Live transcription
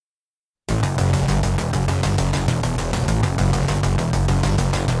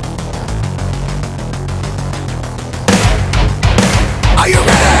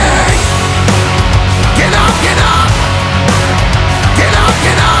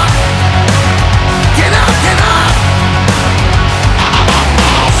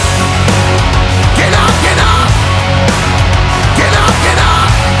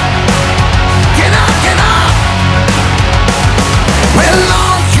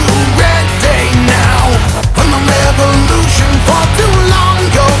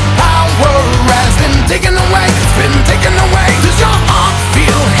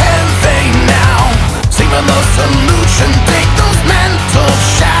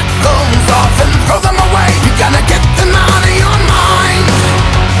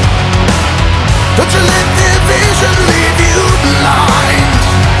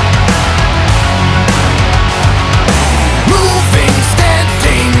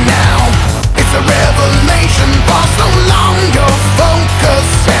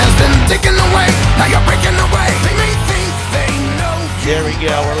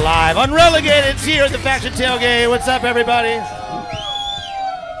Unrelegated's here at the Faction Tailgate. What's up, everybody?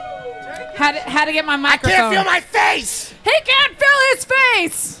 Had to get my microphone. I can't feel my face! He can't feel his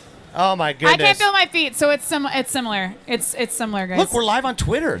face! Oh, my goodness. I can't feel my feet, so it's similar. It's similar, guys. Look, we're live on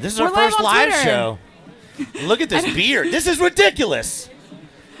Twitter. This is We're our first live on live show. Look at this beard. This is ridiculous.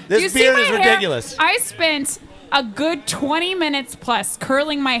 This beard is ridiculous. I spent a good 20 minutes plus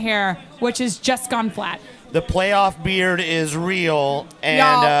curling my hair, which has just gone flat. The playoff beard is real. And,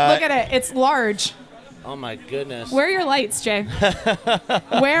 y'all, look at it. It's large. Oh, my goodness. Where are your lights, Jay?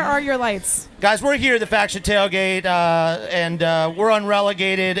 Where are your lights? Guys, we're here at the Faction Tailgate, and we're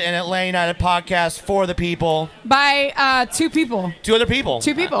Unrelegated, an Atlanta United podcast for the people. By two people. Two other people.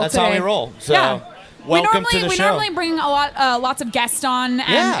 Two people That's today. how we roll. So, yeah. welcome to the we show. normally bring lots of guests on,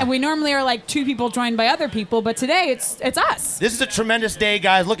 and we normally are like two people joined by other people, but today it's us. This is a tremendous day,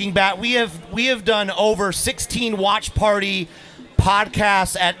 guys. Looking back, we have done over 16 watch party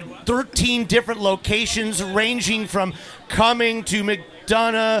podcasts at 13 different locations, ranging from Cumming to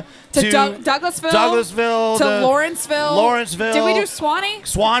McDonough to Douglasville to Lawrenceville. Did we do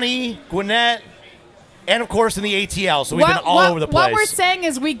Swanee, Gwinnett, and of course in the ATL. So we've been all over the place. What we're saying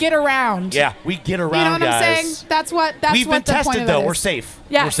is we get around. Yeah, we get around, you know what guys. I'm saying? That's what we've been the tested point of though. it is. We're safe.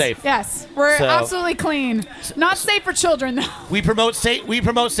 Yes, we're safe. Yes, we're absolutely clean. Not safe for children though. We promote safe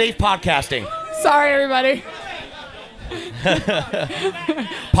podcasting. Sorry, everybody.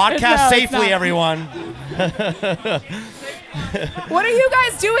 Podcast safely, everyone. What are you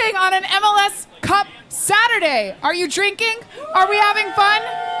guys doing on an MLS Cup Saturday? Are you drinking? Are we having fun?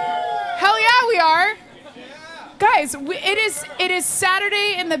 Hell yeah, we are. Guys, it is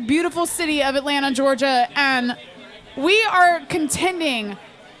Saturday in the beautiful city of Atlanta, Georgia, and we are contending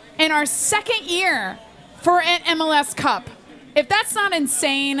in our second year for an MLS Cup. If that's not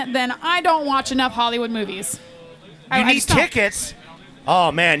insane, then I don't watch enough Hollywood movies. You need tickets? Oh,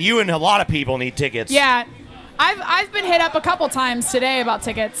 man, you and a lot of people need tickets. Yeah. I've been hit up a couple times today about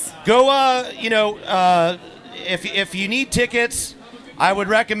tickets. Go, if you need tickets, I would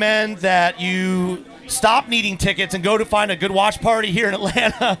recommend that you stop needing tickets and go to find a good watch party here in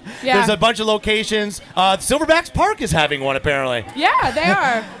Atlanta. Yeah. There's a bunch of locations. Silverbacks Park is having one, apparently. Yeah, they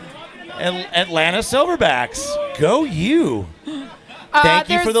are. Atlanta Silverbacks. Go you. Thank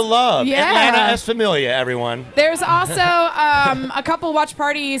you for the love. Yeah. Atlanta es familia, everyone. There's also a couple watch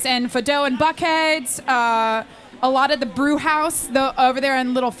parties in Fado and Buckheads. A lot of the Brew House over there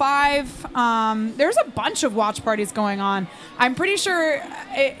in Little Five. There's a bunch of watch parties going on. I'm pretty sure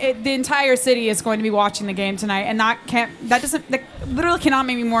the entire city is going to be watching the game tonight, and that literally cannot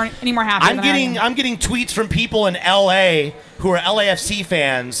make me any more happy. I'm getting tweets from people in LA who are LAFC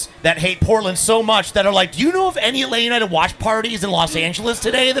fans that hate Portland so much that are like, do you know of any Atlanta United watch parties in Los Angeles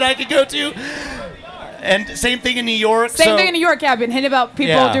today that I could go to? And same thing in New York. Same thing in New York, yeah. I've been hitting about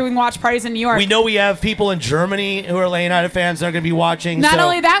people doing watch parties in New York. We know we have people in Germany who are Atlanta United fans that are going to be watching. Not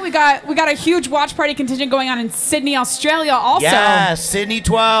only that, we got a huge watch party contingent going on in Sydney, Australia also. Yeah, Sydney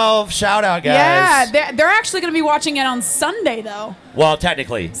 12. Shout out, guys. Yeah, they're actually going to be watching it on Sunday, though. Well,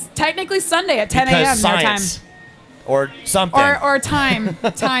 technically. Technically Sunday at 10 a.m. their time. Or something. Or time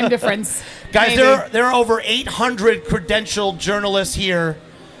difference. Guys, there are over 800 credentialed journalists here.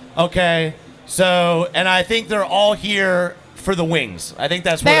 Okay. So, and I think they're all here for the wings. I think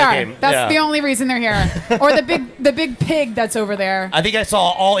that's where they came. That's the only reason they're here. Or the big pig that's over there. I think I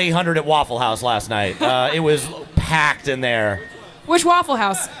saw all 800 at Waffle House last night. It was packed in there. Which Waffle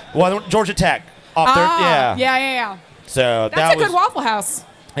House? Well, Georgia Tech. Yeah. So that's a good Waffle House.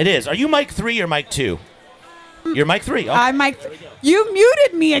 It is. Are you mic 3 or mic 2? You're mic 3. Oh. I'm mic. You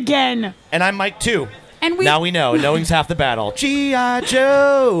muted me again. And I'm mic 2. And now we know. Knowing's half the battle. G.I.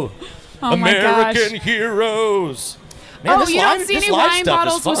 Joe. Oh American heroes. Man, you don't see any wine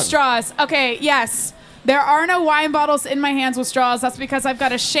bottles with straws. Okay, yes. There are no wine bottles in my hands with straws. That's because I've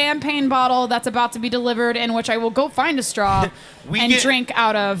got a champagne bottle that's about to be delivered, in which I will go find a straw drink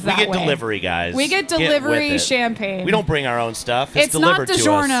out of that way. We get delivery, guys. We get delivery champagne. We don't bring our own stuff. It's delivered not to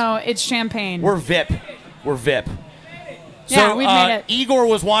DiGiorno. us. It's champagne. We're VIP. Yeah, we've made it. Igor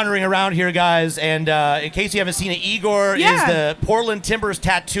was wandering around here, guys, and in case you haven't seen it, Igor is the Portland Timbers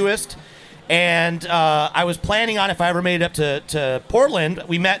tattooist. And I was planning on, if I ever made it up to Portland,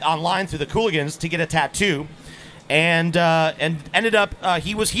 we met online through the Cooligans to get a tattoo. And ended up,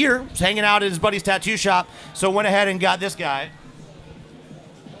 he was here, was hanging out at his buddy's tattoo shop, so went ahead and got this guy.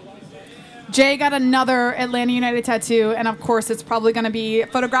 Jay got another Atlanta United tattoo, and of course it's probably going to be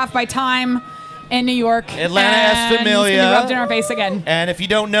photographed by Time. in New York. Atlanta and S Familia. It's gonna be rubbed in our face again. And if you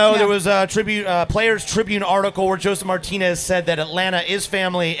don't know, Yeah. there was a Players Tribune article where Joseph Martinez said that Atlanta is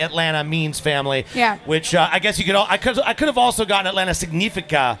family, Atlanta means family. Yeah. Which I guess you could. I could have also gotten Atlanta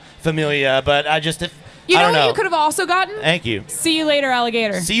Significa Familia, but I just. You I know don't what know. you could have also gotten? Thank you. See you later,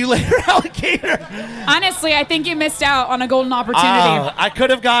 alligator. See you later, alligator. Honestly, I think you missed out on a golden opportunity. I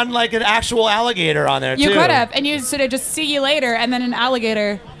could have gotten like an actual alligator on there You too. could have, and you should have just see you later, and then an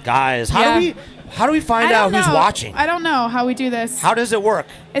alligator. Guys, how do we find I out don't who's know. watching? I don't know how we do this. How does it work?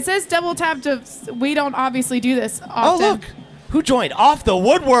 It says double tap to. We don't obviously do this Oh often. look, who joined? Off the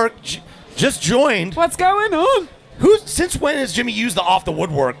Woodwork just joined. What's going on? Since when has Jimmy used the Off the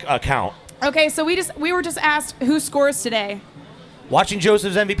Woodwork account? Okay, so we were just asked who scores today. Watching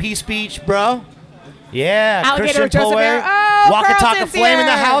Joseph's MVP speech, bro. Yeah, Alligator Christian with Joseph Poe. Bear. Oh, Waka Taka Carlton's Flame in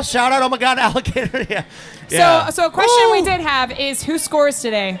the here. house. Shout out. Oh my God, alligator. Yeah. So a question Woo! we did have is who scores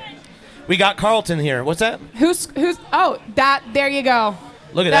today? We got Carlton here. What's that? Who's there you go.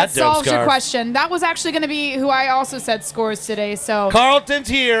 Look at That that dope solves your scarf. question. That was actually going to be who I also said scores today. So Carlton's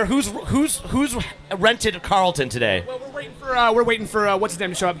here. Who's rented Carlton today? Well, we're waiting for what's his name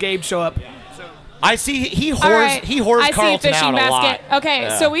to show up. Gabe show up. I see he whores All right. he whores I see Carlton Fishing out a lot. Basket. Okay,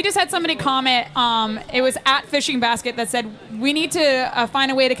 Yeah. so we just had somebody comment. It was at Fishing Basket that said we need to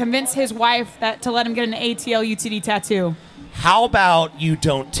find a way to convince his wife to let him get an ATL UTD tattoo. How about you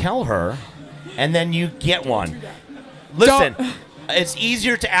don't tell her, and then you get one? Listen, it's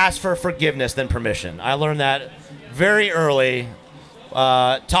easier to ask for forgiveness than permission. I learned that very early,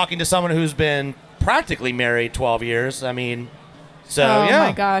 talking to someone who's been practically married 12 years. I mean, so Oh yeah.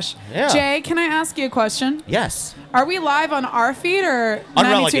 my gosh. Yeah. Jay, can I ask you a question? Yes. Are we live on our feed or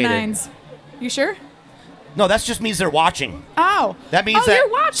Unrelegated. 92.9's? You sure? No, that just means they're watching. Oh. That means oh, that. you're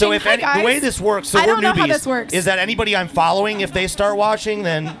watching. So if Hi, the guys. way this works, so I we're don't know newbies. how this works. Is that anybody I'm following? If they start watching,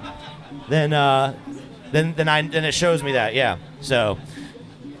 then it shows me that. Yeah. So.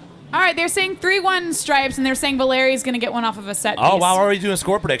 All right, they're saying 3-1 Stripes, and they're saying Valeri's going to get one off of a set piece. Oh, wow, we're already doing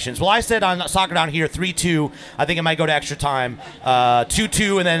score predictions. Well, I said on Soccer Down here, 3-2. I think it might go to extra time.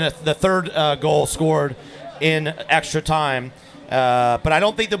 2-2, and then the third goal scored in extra time. But I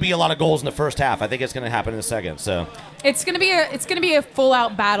don't think there'll be a lot of goals in the first half. I think it's going to happen in the second. So It's going to be a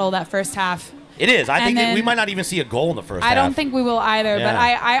full-out battle that first half. it is. I And think that then- we might not even see a goal in the first half. I don't think we will either, but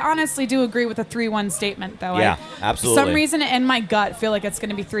Yeah. I honestly do agree with the 3-1 statement, though. Yeah, For absolutely. some reason, in my gut, feel like it's going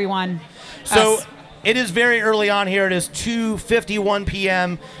to be 3-1. So Us. it is very early on here. It is 2:51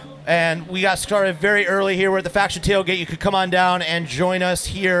 p.m. And we got started very early here. We're at the Faction Tailgate. You could come on down and join us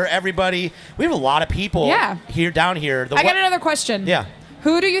here, everybody. We have a lot of people Yeah. here down here. I got another question. Yeah.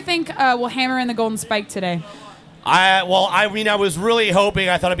 Who do you think will hammer in the Golden Spike today? I was really hoping.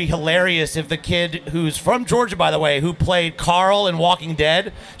 I thought it'd be hilarious if the kid who's from Georgia, by the way, who played Carl in Walking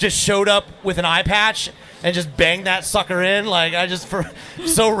Dead, just showed up with an eye patch and just banged that sucker in. Like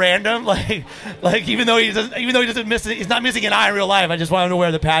so random. Like even though he doesn't miss it, he's not missing an eye in real life. I just want him to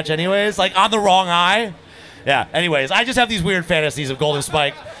wear the patch anyways, like on the wrong eye. Yeah. Anyways, I just have these weird fantasies of Golden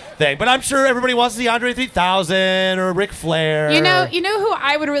Spike thing, but I'm sure everybody wants to see Andre 3000 or Ric Flair. You know who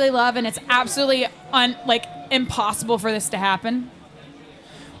I would really love, and it's absolutely impossible for this to happen.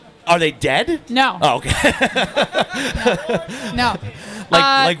 Are they dead? No. Oh, okay. No.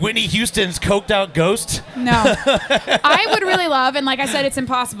 Like Whitney Houston's coked out ghost. No. I would really love, and like I said, it's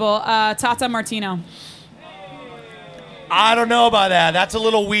impossible. Tata Martino. I don't know about that. That's a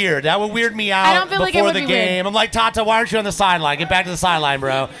little weird. That would weird me out I don't feel like it before would the be game. weird. I'm like, Tata, why aren't you on the sideline? Get back to the sideline,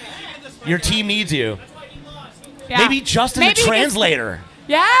 bro. Your team needs you. Yeah. Maybe Justin Maybe the he gets- translator.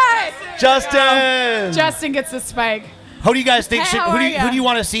 Yes. Justin. Justin gets the spike. Who do you guys think? Hey, how are ya? Who do you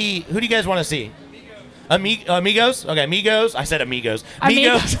want to see? Who do you guys want to see? Amigos. Okay, Amigos. I said Amigos.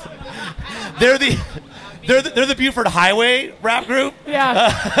 Amigos. they're the Buford Highway rap group.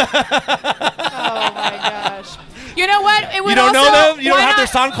 Yeah. Oh my gosh. You know what? It would You don't also, know them? You don't why have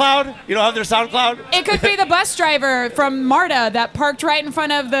their not- SoundCloud? You don't have their SoundCloud? It could be the bus driver from MARTA that parked right in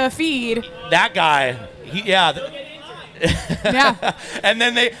front of the feed. That guy. Yeah. Yeah. and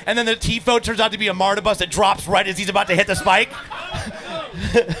then the TIFO turns out to be a MARTA bus that drops right as he's about to hit the spike.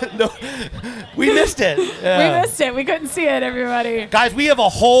 No, we missed it. Yeah. We missed it. We couldn't see it, everybody. Guys, we have a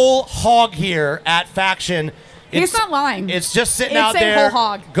whole hog here at Faction. He's not lying. It's just sitting It's out a there. whole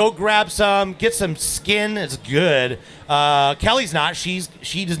hog. Go grab some. Get some skin. It's good. Kelly's not. She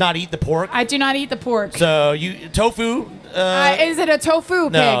does not eat the pork. I do not eat the pork. So tofu. Is it a tofu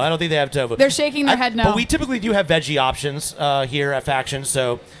pig? No, I don't think they have tofu. They're shaking their head no. But we typically do have veggie options here at Faction,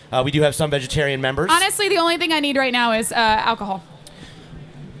 so we do have some vegetarian members. Honestly, the only thing I need right now is alcohol.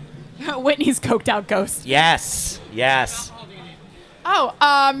 Whitney's coked out ghost. Yes.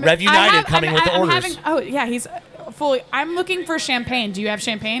 Rev United coming with the orders. He's fully. I'm looking for champagne. Do you have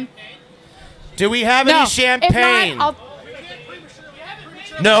champagne? Do we have any champagne? If not,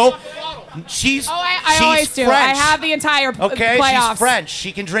 no. She's I always do. French. I have the entire Okay, playoffs. she's French.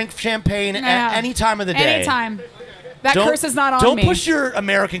 She can drink champagne at any time of the day. Anytime. That curse is not on me. Don't push your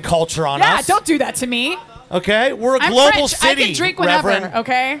American culture on us. Yeah, don't do that to me. Okay? We're a I'm global French. city, I can drink whenever, Reverend.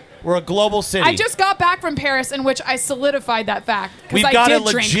 okay? We're a global city. I just got back from Paris, in which I solidified that fact. We've I got did a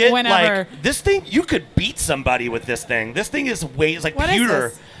legit, drink whenever. like, this thing, you could beat somebody with this thing. This thing is like What is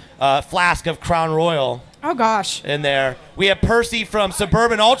pewter flask of Crown Royal Oh, gosh. in there. We have Percy from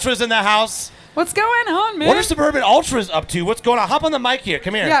Suburban Ultras in the house. What's going on, man? What are Suburban Ultras up to? What's going on? Hop on the mic here.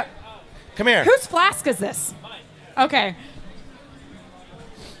 Come here. Yeah. Come here. Whose flask is this? Okay.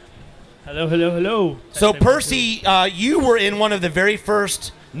 Hello, hello, hello. So, Percy, you were in one of the very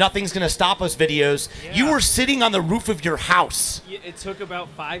first Nothing's Gonna Stop Us videos. Yeah. You were sitting on the roof of your house. Yeah, it took about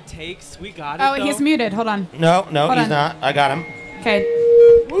 5 takes. We got it, Oh, though. he's muted. Hold on. No, Hold he's on. not. I got him.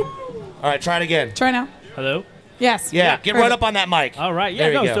 Okay. All right, try it again. Try now. Hello? Yes. Yeah, get right up on that mic. All right, yeah,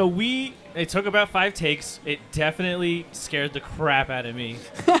 There you no, go. so it took about 5 takes. It definitely scared the crap out of me.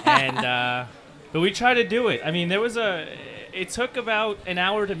 And, but we tried to do it. I mean, it took about an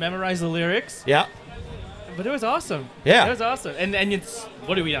hour to memorize the lyrics, Yeah. but it was awesome. Yeah. It was awesome. And it's,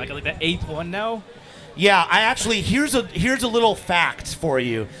 what are we, like the 8th one now? Yeah, I actually here's a little fact for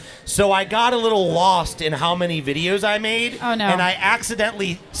you. So I got a little lost in how many videos I made. Oh, no. And I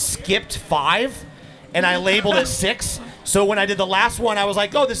accidentally skipped 5 and I labeled it 6. So when I did the last one, I was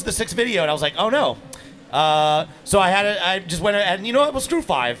like, oh, this is the 6th video. And I was like, oh no. So I just went and you know what? We'll screw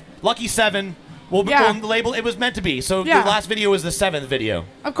 5. Lucky 7. We'll label it was meant to be. So Yeah. the last video was the 7th video.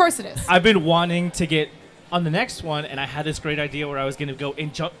 Of course it is. I've been wanting to get on the next one, and I had this great idea where I was going to go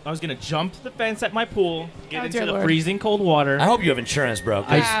and jump. I was going to jump the fence at my pool, get Oh, into dear the Lord. freezing cold water. I hope you have insurance, bro.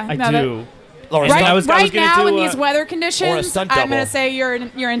 'cause- Yeah. I no, do. Or a Right- stunt- I was right gonna now, do in a- these weather conditions, stunt I'm double. going to say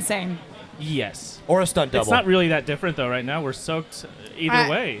you're insane. Yes. or a stunt double. It's not really that different though. Right now, we're soaked either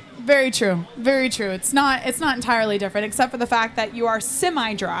way. Very true. Very true. It's not entirely different, except for the fact that you are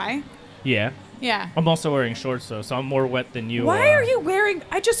semi-dry. Yeah. Yeah. I'm also wearing shorts though, so I'm more wet than you. Why are you wearing?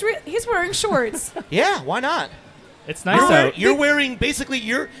 He's wearing shorts. Yeah, why not? It's nice You're, out. you're wearing basically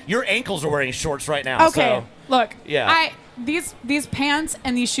your ankles are wearing shorts right now. Okay. So. Look. Yeah. These pants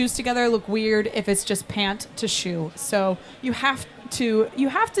and these shoes together look weird if it's just pant to shoe. So you have to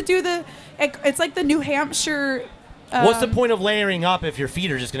do the. It's like the New Hampshire. What's the point of layering up if your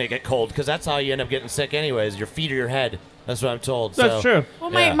feet are just gonna get cold? Because that's how you end up getting sick, anyways. Your feet or your head. That's what I'm told. That's so, true.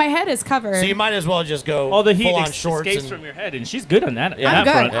 Well, yeah. my head is covered. So you might as well just go All the heat full on shorts escapes and from your head, and she's good on that. Yeah. I'm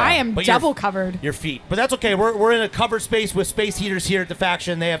that good. front. I am But your- double covered. your feet. But that's okay. We're in a covered space with space heaters here at the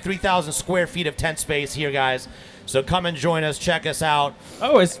faction. They have 3,000 square feet of tent space here, guys. So come and join us. Check us out.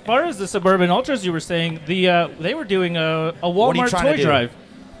 Oh, as far as the Suburban Ultras, you were saying they were doing a are you Walmart trying to toy do? drive.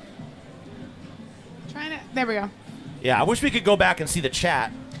 There we go. Yeah, I wish we could go back and see the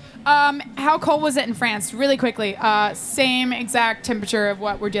chat. How cold was it in France? Really quickly. Same exact temperature of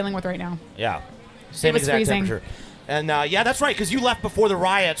what we're dealing with right now. Yeah. Same was exact freezing. temperature. And yeah, that's right, because you left before the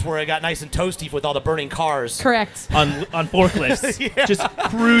riots where it got nice and toasty with all the burning cars. Correct. on forklifts, Yeah. just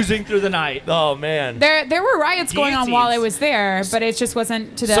cruising through the night. Oh, man. There were riots going on while I Guillotines. was there, but it just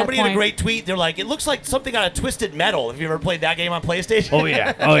wasn't to that Somebody point. had a great tweet. They're like, it looks like something out of Twisted Metal. Have you ever played that game on PlayStation? Oh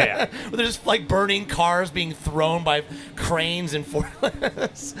yeah, oh yeah. Where they're just like burning cars being thrown by cranes and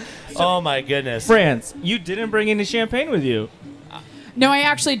forklifts. Oh, my goodness. France, you didn't bring any champagne with you. No, I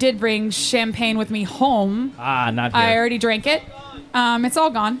actually did bring champagne with me home. Ah, not here. I already drank it. It's all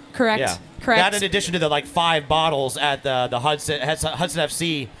gone. Correct. Yeah. Correct. That in addition to the like 5 bottles at the Hudson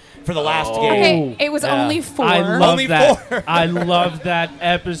FC for the last Oh. game. Okay, it was Yeah. only 4. I love Only that. 4. I love that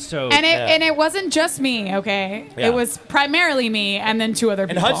episode. and it wasn't just me, okay? Yeah. It was primarily me and then 2 other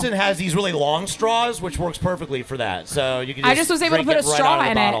And people. Hudson has these really long straws, which works perfectly for that. So you can. I just was able to drink put a right straw out of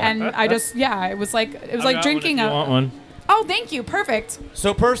the in it, bottle. and I just it was like I got one drinking if you want one. Oh, thank you, perfect.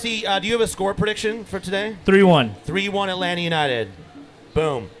 So Percy, do you have a score prediction for today? 3-1. 3-1 Atlanta United.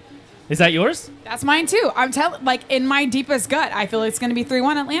 Boom. Is that yours? That's mine too. I'm telling, like in my deepest gut, I feel it's going to be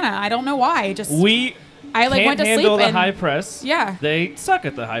 3-1 Atlanta. I don't know why. Just We I like can't went to handle sleep the and high press. Yeah. They suck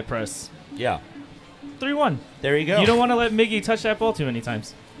at the high press. Yeah. 3-1. There you go. You don't want to let Miggy touch that ball too many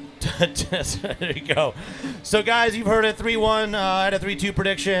times. There you go. So, guys, you've heard it. 3-1. I had a 3-2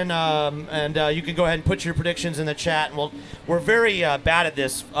 prediction, and you can go ahead and put your predictions in the chat. And we're very bad at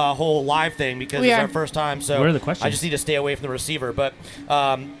this whole live thing because We it's are. our first time. So What are the questions? I just need to stay away from the receiver. But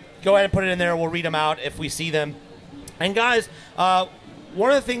go ahead and put it in there. We'll read them out if we see them. And, guys, one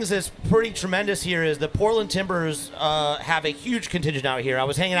of the things that's pretty tremendous here is the Portland Timbers have a huge contingent out here. I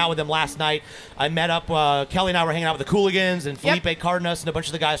was hanging out with them last night. I met up, Kelly and I were hanging out with the Cooligans and Felipe Cardenas and a bunch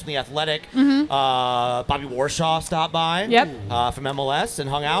of the guys from The Athletic. Bobby Warshaw stopped by from MLS and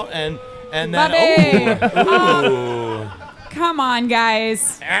hung out. And then, come on,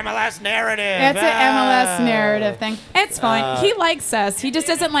 guys. MLS narrative. It's an MLS narrative thing. It's fine. He likes us. He just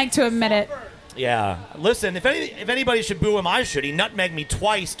doesn't like to admit it. Yeah. Listen, if anybody should boo him, I should. He nutmegged me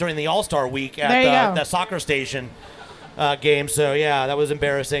twice during the All-Star week at the soccer station game. So, yeah, that was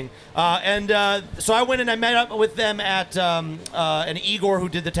embarrassing. So I went and I met up with them at an Igor who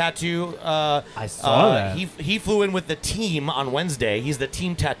did the tattoo. I saw that. He flew in with the team on Wednesday. He's the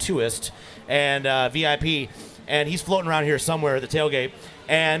team tattooist and VIP. And he's floating around here somewhere at the tailgate.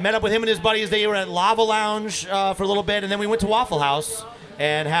 And met up with him and his buddies. They were at Lava Lounge for a little bit. And then we went to Waffle House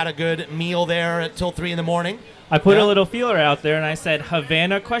and had a good meal there until 3 in the morning. I put a little feeler out there and I said,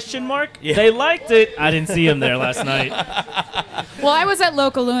 Havana ? Yeah. They liked it. I didn't see him there last night. Well, I was at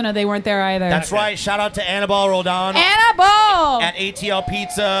Local Luna. They weren't there either. That's right. Shout out to Annabelle Roldan. Annabelle! At ATL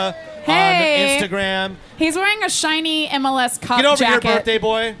Pizza Hey. on Instagram. He's wearing a shiny MLS Cup Get over jacket. here, birthday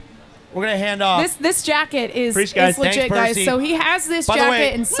boy. We're going to hand off. This jacket is Preach, guys. legit, Thanks, guys. Percy. So he has this By the way,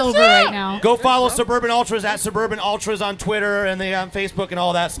 jacket in silver right now. Go follow Suburban Ultras at Suburban Ultras on Twitter and on Facebook and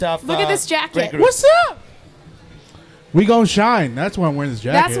all that stuff. Look at this jacket. great group. What's up? We gon' shine. That's why I'm wearing this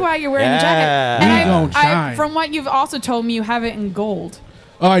jacket. That's why you're wearing the Yeah. jacket. We gon' shine. From what you've also told me, you have it in gold.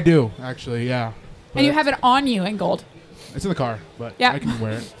 Oh, I do, actually, yeah. And you have it on you in gold. It's in the car, but Yeah. I can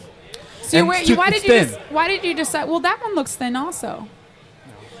wear it. So you're And wearing, it's why thin. did you decide? Well, that one looks thin also.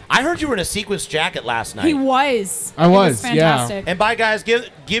 I heard you were in a sequence jacket last night. He was. I It was, yeah. fantastic. And bye, guys.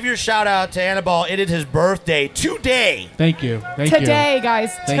 Give your shout out to Annabelle. It is his birthday today. Thank you. Thank you. Today,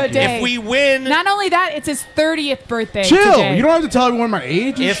 guys. Thank you. Today. If we win, Not only that, it's his 30th birthday. Chill. Today. You don't have to tell everyone my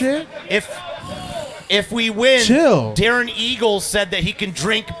age and if shit. if we win, Chill. Darren Eagles said that he can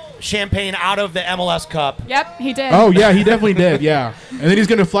drink champagne out of the MLS Cup. Yep, he did. Oh, yeah, he definitely did, yeah. And then he's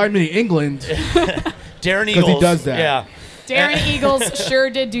going to fly me to England. Darren 'Cause Eagles he does that. Yeah. Darren Eagles sure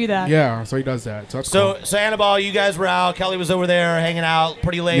did do that. Yeah, so he does that. So that's So cool. so Annabelle, you guys were out. Kelly was over there hanging out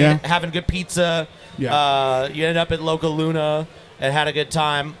pretty late, Yeah. having good pizza. Yeah. You ended up at Local Luna and had a good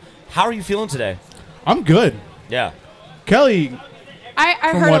time. How are you feeling today? I'm good. Yeah. Kelly, I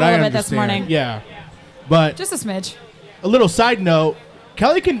from heard a what I little bit understand. this morning. Yeah. But Just a smidge. a little side note,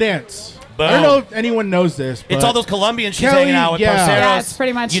 Kelly can dance. I don't Boom. know if anyone knows this, but It's all those Colombians she's Kelly, hanging out with. yeah. Parceros, Yeah, it's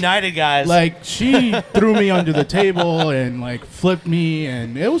pretty much- United guys. like she threw me under the table and like flipped me,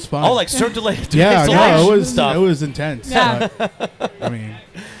 and it was fun. oh, like Cirque du Soleil. yeah, no, it was stuff. it was intense. Yeah. But, I mean,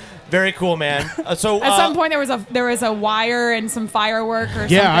 Very cool, man. At some point, there was a wire and some firework or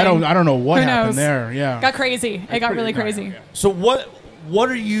something. yeah, I don't know what Who happened knows? there. Yeah, Got crazy. It got pretty really gnarly, crazy. yeah. So what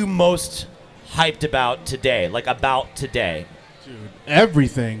are you most hyped about today? Like about today?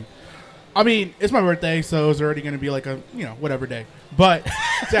 Everything. I mean, it's my birthday, so it's already going to be like a whatever day. But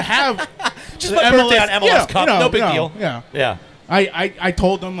to have Just the my birthday on MLS Cup. No big deal. Yeah, Yeah. I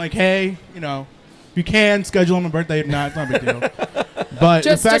told them like, hey, if you can schedule on my birthday, if not, it's not a big deal. But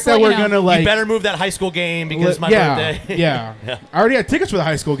Just the fact let that you we're know. gonna like You better move that high school game because it's my yeah, birthday. yeah. I already had tickets for the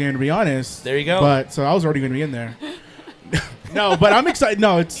high school game, to be honest. There you go. But so I was already going to be in there. No, but I'm excited.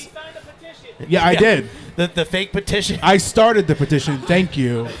 No, it's yeah, I did. The fake petition. I started the petition. Thank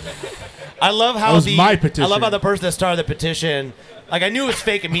you. I love how That was my I petition. love how the person that started the petition, like I knew it was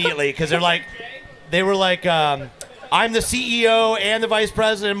fake immediately because they were like, I'm the CEO and the vice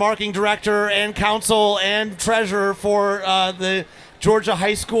president, marketing director, and counsel and treasurer for the Georgia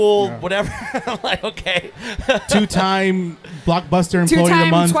high school, whatever. I'm like, okay, 2-time Blockbuster Employee of the Two-time,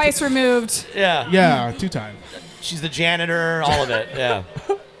 Month. twice removed. yeah, Yeah, 2-time. She's the janitor, all of it, yeah.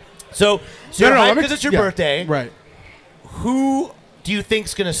 So you're No, hyped let me- because it's your yeah, birthday. Right. Who do you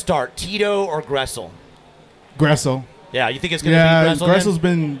think's gonna start, Tito or Gressel? Gressel. Yeah, you think it's gonna Yeah, be Gressel? Gressel's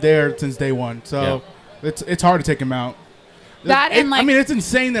been there since day one, so it's hard to take him out. That and, like- I mean, it's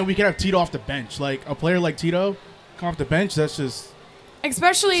insane that we could have Tito off the bench. Like a player like Tito come off the bench. That's just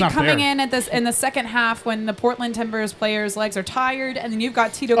Especially It's not coming fair. in the second half when the Portland Timbers players' legs are tired, and then you've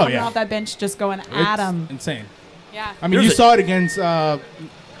got Tito coming yeah. off that bench just going it's at him. insane. Yeah. I mean, There's you a- saw it against the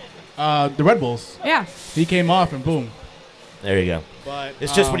Red Bulls. Yeah. He came off and boom. There you go. But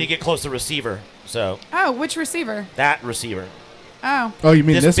It's just when you get close to receiver. So Oh, which receiver? that receiver, Oh, oh, you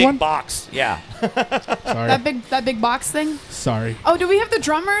mean this big one? box, yeah. Sorry, that big box thing. sorry. Oh, do we have the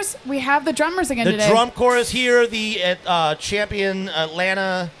drummers? We have the drummers again The today. drum corps is here. The champion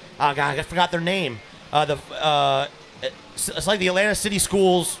Atlanta. Oh God, I forgot their name. It's like the Atlanta City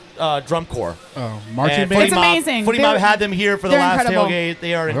Schools drum corps. Oh, marching And band. It's amazing. Footy Mob had them here for the they're last incredible. tailgate.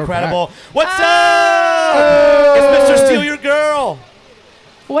 They are They're incredible. back. What's up? It's Mr. Steal Your Girl.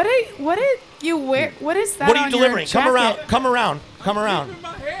 What did you wear? What is that? What are you on delivering? Your Come around. jacket? Come around. Come around.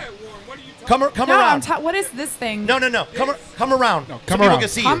 Come No, around. what is this thing? No. Come around. No, So come people around. can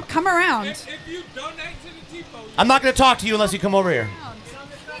see you. Come around. If you donate to the T-Pose, I'm not going to talk to you unless you come over here.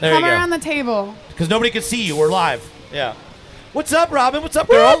 There Come you around go. the table. Because nobody can see you. We're live. Yeah. What's up, Robin? What's up,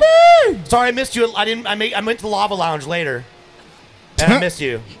 girl? Sorry, I missed you. I went to the Lava Lounge later, and I missed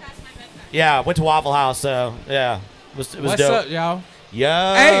you. Yeah, went to Waffle House. So yeah, it was what's dope. up, y'all?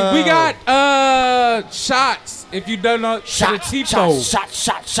 Yeah. Hey, we got shots. If you donate to the T-Pose,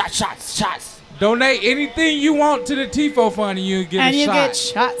 shots. donate anything you want to the T-Pose fund, and you get And a you shot. get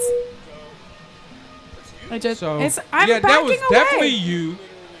shots. So I'm yeah, that backing was away. definitely you.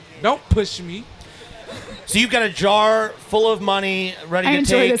 Don't push me. So you've got a jar full of money ready I to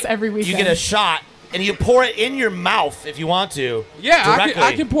enjoy take. this every You weekend. get a shot, and you pour it in your mouth if you want to. Yeah, directly.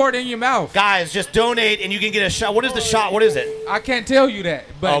 I can pour it in your mouth. Guys, just donate, and you can get a shot. What is the shot? What is it? I can't tell you that,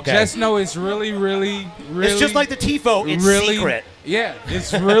 but Okay. just know it's really, really, really. It's just like the TIFO. It's really, secret. Yeah,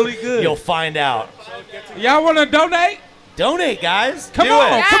 it's really good. You'll find out. Y'all want to donate? Donate, guys. Come Do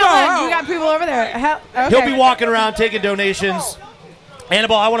on. it. Yeah, Come on. look, we got people over there. Okay. He'll be walking around taking donations.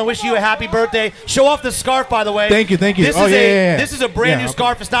 Annabelle, I want to wish you a happy birthday. Show off the scarf, by the way. Thank you. This Oh, is yeah. This is a brand Yeah, new okay.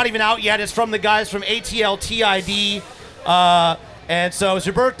 scarf. It's not even out yet. It's from the guys from ATL TID. And so it's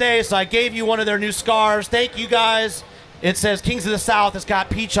your birthday, so I gave you one of their new scarves. Thank you, guys. It says Kings of the South. It's got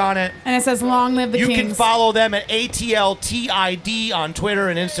peach on it. And it says, "Long live the You Kings." can follow them at ATL TID on Twitter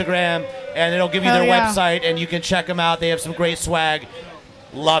and Instagram, and it'll give you Hell their yeah. website, and you can check them out. They have some great swag.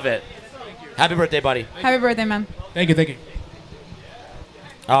 Love it. Happy birthday, buddy. Happy birthday, man. Thank you.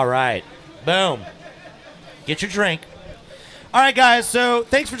 All right. Boom. Get your drink. All right, guys. So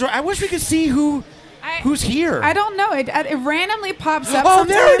thanks for joining. I wish we could see who's here. I don't know. It randomly pops up. Oh,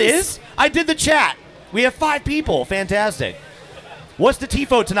 there it sometimes. is. I did the chat. We have 5 people. Fantastic. What's the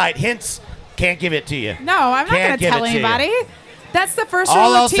TIFO tonight? Hints. Can't give it to you. No, I'm not Can't going to give tell it to you. anybody. That's the first All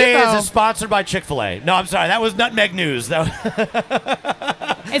rule I'll of say is TiVo. it's sponsored by Chick-fil-A. No, I'm sorry. That was Nutmeg News. It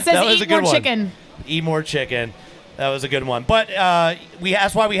that says was a eat good more one. chicken. Eat more chicken. That was a good one. But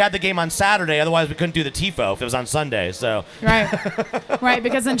that's why we had the game on Saturday. Otherwise, we couldn't do the TIFO if it was on Sunday. So Right. Right,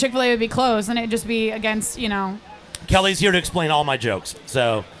 because then Chick-fil-A would be closed and it'd just be against, Kelly's here to explain all my jokes.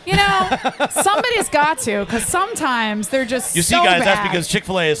 So somebody's got to, because sometimes they're just you see, so guys, bad. that's because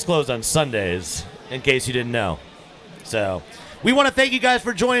Chick-fil-A is closed on Sundays, in case you didn't know. So we want to thank you guys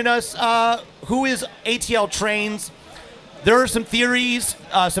for joining us. Who is ATL Trains? There are some theories.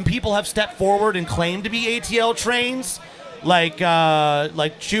 Some people have stepped forward and claimed to be ATL Trains, like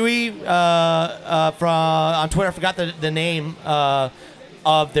Chewy from on Twitter. I forgot the name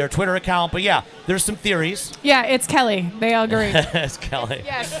of their Twitter account, but yeah, there's some theories. Yeah, it's Kelly. They all agree. It's Kelly.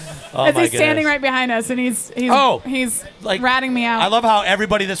 Yes. Oh As my he's standing goodness. right behind us, and he's Like, ratting me out. I love how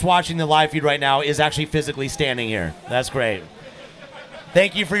everybody that's watching the live feed right now is actually physically standing here. That's great.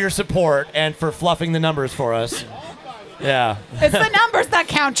 Thank you for your support and for fluffing the numbers for us. Yeah. It's the numbers that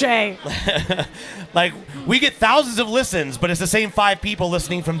count, Jay. Like, we get thousands of listens, but it's the same 5 people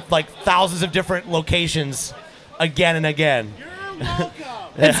listening from, like, thousands of different locations again and again.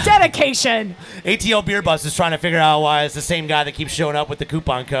 It's dedication. ATL Beer Bus is trying to figure out why it's the same guy that keeps showing up with the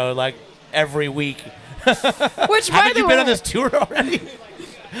coupon code, like, every week. Which, by Haven't the you way, been on this tour already?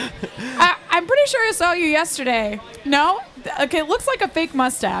 I'm pretty sure I saw you yesterday. No? Okay, it looks like a fake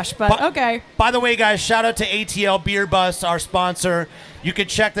mustache, but okay. By the way, guys, shout out to ATL Beer Bus, our sponsor. You can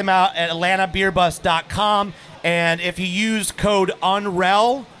check them out at atlantabeerbus.com. And if you use code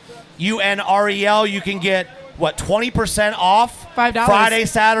UNREL, UNREL, you can get, 20% off? $5. Friday,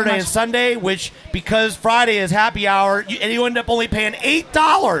 Saturday, How and much? Sunday, which, because Friday is happy hour, and you end up only paying $8.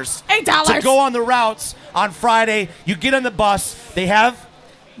 $8. To go on the routes on Friday. You get on the bus. They have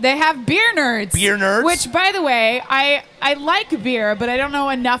Beer Nerds. Beer Nerds. Which, by the way, I like beer, but I don't know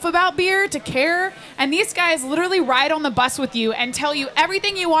enough about beer to care. And these guys literally ride on the bus with you and tell you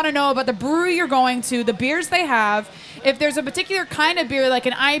everything you want to know about the brewery you're going to, the beers they have. If there's a particular kind of beer, like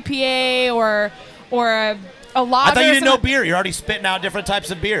an IPA or a lager. I thought you didn't know something- beer. You're already spitting out different types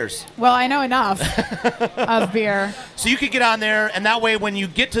of beers. Well, I know enough of beer. So you could get on there, and that way when you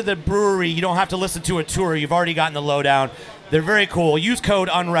get to the brewery, you don't have to listen to a tour. You've already gotten the lowdown. They're very cool. Use code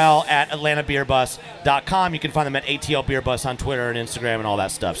UNREL at atlantabeerbus.com. You can find them at ATL Beer Bus on Twitter and Instagram and all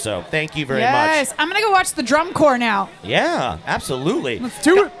that stuff. So thank you very Yes. I'm going to go watch the drum corps now. much. Yeah, absolutely. Let's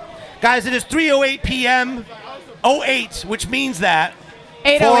do it. Guys, it is 3:08 p.m. 08, which means that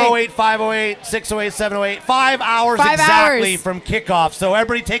 808. 408, 508, 608, 708. 5 hours 5 exactly hours. from kickoff. So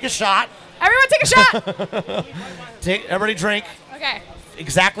everybody take a shot. Everyone take a shot. Everybody drink. Okay.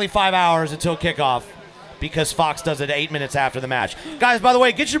 Exactly 5 hours until kickoff, because Fox does it 8 minutes after the match. Guys, by the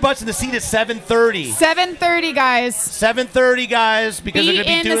way, get your butts in the seat at 7:30. 7:30, guys. 7:30, guys, because Be they're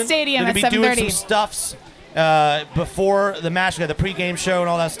going in to the be doing, stadium they're gonna at be doing 7:30. some stuffs before the match. We got the pregame show and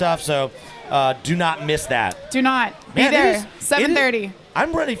all that stuff, so do not miss that. Do not. Be Man, there. it is- 7:30.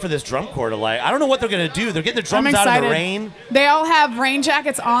 I'm ready for this drum corps to light. I don't know what they're going to do. They're getting the I'm drums out in excited. the rain. They all have rain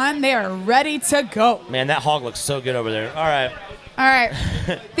jackets on. They are ready to go. Man, that hog looks so good over there. All right. All right.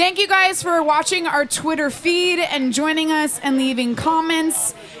 Thank you guys for watching our Twitter feed and joining us and leaving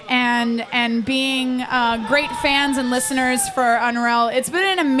comments and being great fans and listeners for Unreal. It's been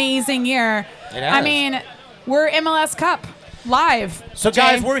an amazing year. It has. I mean, we're MLS Cup live. So, Jay.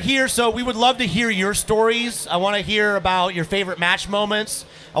 guys, we're here, so we would love to hear your stories. I want to hear about your favorite match moments.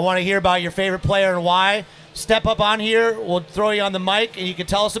 I want to hear about your favorite player and why. Step up on here. We'll throw you on the mic, and you can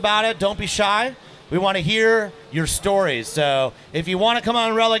tell us about it. Don't be shy. We want to hear your stories. So if you want to come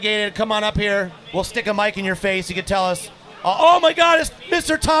on Relegated, come on up here. We'll stick a mic in your face. You can tell us. Oh, my God, it's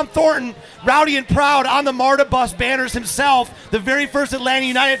Mr. Tom Thornton, rowdy and proud, on the MARTA bus banners himself. The very first Atlanta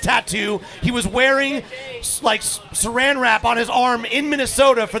United tattoo. He was wearing, like, saran wrap on his arm in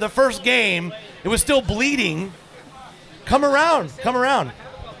Minnesota for the first game. It was still bleeding. Come around. Come around.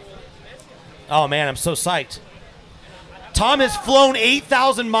 Oh, man, I'm so psyched. Tom has flown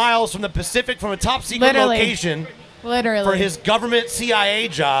 8,000 miles from the Pacific from a top secret Literally. location Literally. for his government CIA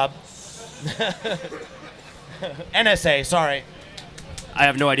job. NSA, sorry. I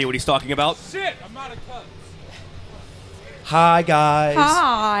have no idea what he's talking about. Shit, I'm out of cup. Hi, guys.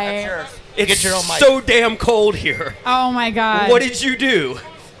 Hi. It's Get your own mic. so damn cold here. Oh, my God. What did you do?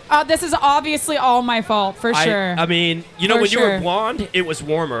 This is obviously all my fault, for sure. I mean, you know, For when you sure. were blonde, it was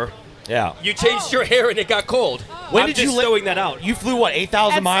warmer. Yeah. You changed your hair and it got cold. When I'm did just you li- throwing that out. You flew, what,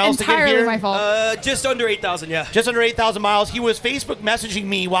 8,000 That's miles to get entirely here? my fault. Just under 8,000, yeah. Just under 8,000 miles. He was Facebook messaging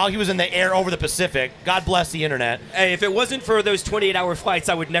me while he was in the air over the Pacific. God bless the internet. Hey, if it wasn't for those 28-hour flights,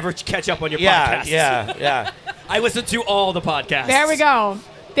 I would never catch up on your Yeah, podcast. yeah. I listen to all the podcasts. There we go.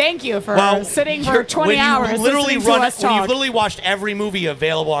 Thank you for sitting for 20 when you hours literally listening to us when talk. you've literally watched every movie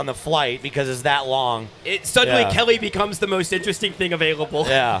available on the flight because it's that long. Suddenly, Yeah. Kelly becomes the most interesting thing available.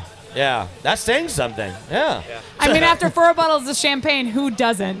 Yeah, yeah. That's saying something. Yeah. I mean, after 4 bottles of champagne, who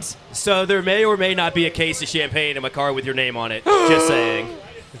doesn't? So there may or may not be a case of champagne in my car with your name on it. Just saying.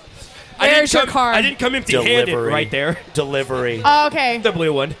 There's your card. I didn't come empty-handed Delivery. right there. Delivery. Oh, okay. The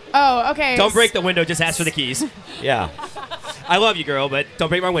blue one. Oh, okay. Don't break the window. Just ask for the keys. Yeah. I love you, girl, but don't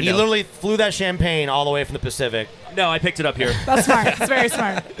break my He window. literally flew that champagne all the way from the Pacific. No, I picked it up here. That's smart. It's very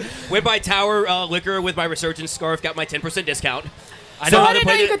smart. Went by Tower Liquor with my Resurgence scarf. Got my 10% discount. I didn't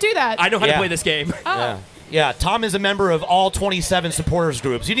know you could do that. I know how to Yeah. play this game. Yeah. Yeah, Tom is a member of all 27 supporters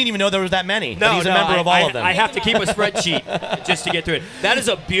groups. You didn't even know there was that many. but No, he's a no, member of all of them. I have to keep a spreadsheet just to get through it. That is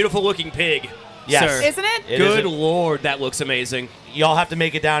a beautiful looking pig, Yes. sir. Isn't it? It Good is Lord, that looks amazing. Y'all have to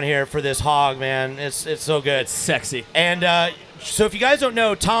make it down here for this hog, man. It's so good. It's sexy. And so if you guys don't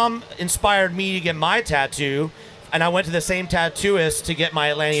know, Tom inspired me to get my tattoo, and I went to the same tattooist to get my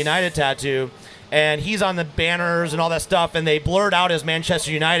Atlanta United tattoo, and he's on the banners and all that stuff, and they blurred out his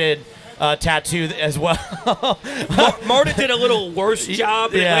Manchester United tattoo as well. Marta did a little worse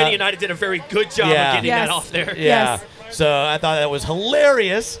job, but Yeah. Atlanta United did a very good job Yeah. of getting Yes. that off there. Yeah. Yes. So I thought that was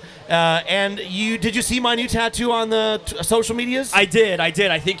hilarious. And did you see my new tattoo on the social medias? I did. I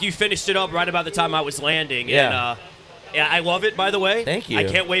think you finished it up right about the time I was landing. Yeah. And, yeah, I love it, by the way. Thank you. I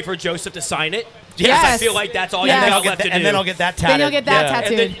can't wait for Joseph to sign it. Yes. I feel like that's all Yes. you and then have I'll get left to do. and then I'll get that tatted. Then you'll get that Yeah.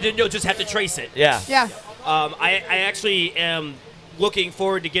 tattooed. And then you'll just have to trace it. Yeah. Yeah. I actually am looking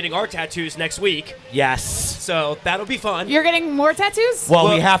forward to getting our tattoos next week, Yes. so that'll be fun. You're getting more tattoos? Well,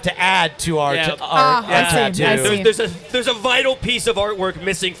 Well- we have to add to our Yeah. our I see, tattoo. I see. There's a vital piece of artwork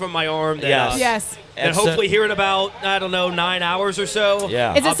missing from my arm that, Yes. Yes. and And so- hopefully here in about, I don't know, 9 hours or so.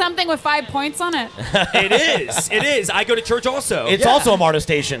 Yeah. Is it something with 5 points on it? It is. It is. I go to church also. It's also a MARTA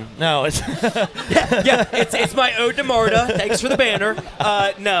station. No, it's yeah, it's my ode to Marta. Thanks for the banner.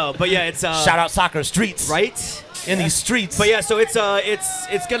 No, but yeah, it's shout out soccer streets. right In these streets. But yeah, so it's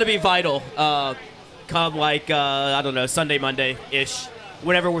gonna be vital. Come like I don't know, Sunday, Monday ish,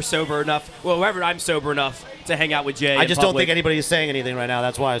 whenever we're sober enough. Well, whenever I'm sober enough to hang out with Jay. I in just don't public. think anybody is saying anything right now.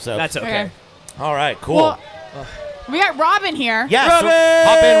 That's why. So That's okay. Okay. all right, cool. Well, we got Robin here. yeah, so Robin!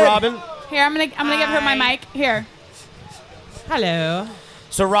 hop in, Robin. Here, I'm gonna give her my mic. Here. Hello.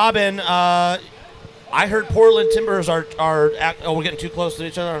 So Robin, I heard Portland Timbers are we're getting too close to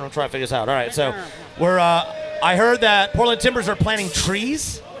each other. I'm trying to figure this out. All right, so we're I heard that Portland Timbers are planting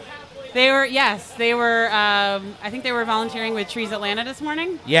trees. They were. I think they were volunteering with Trees Atlanta this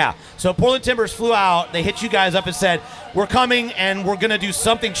morning. Yeah. So Portland Timbers flew out. They hit you guys up and said, "We're coming and we're going to do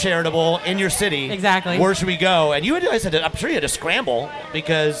something charitable in your city. Exactly. Where should we go?" And I said, "I'm sure you had to scramble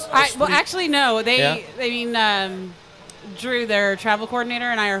because." Actually, no. Drew, their travel coordinator,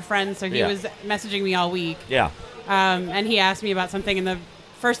 and I are friends, so he was messaging me all week. Yeah. And he asked me about something, and the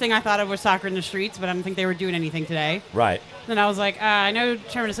first thing I thought of was soccer in the streets, but I don't think they were doing anything today. Right. Then I was like, I know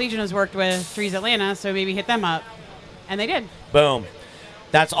Terminus Legion has worked with Trees Atlanta, so maybe hit them up. And they did. Boom.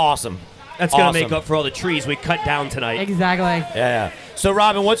 That's awesome. That's going to make up for all the trees we cut down tonight. Exactly. Yeah. So,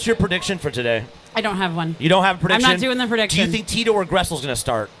 Robin, what's your prediction for today? I don't have one. You don't have a prediction? I'm not doing the prediction. Do you think Tito or Gressel's going to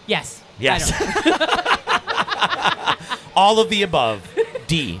start? Yes. Yes. All of the above.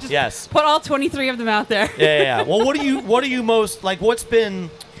 D. Yes. Put all 23 of them out there. Yeah. Well, what are you most like? What's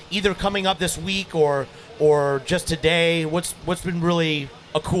been either coming up this week or just today? What's been really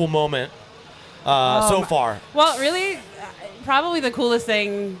a cool moment so far? Well, really, probably the coolest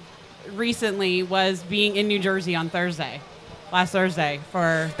thing recently was being in New Jersey on last Thursday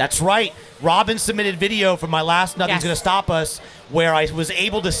for. That's right. Robin submitted video from my last Nothing's Gonna Stop Us, where I was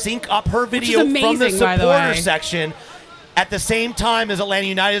able to sync up her video from the supporter section at the same time as Atlanta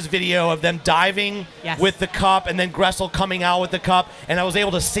United's video of them diving with the cup and then Gressel coming out with the cup, and I was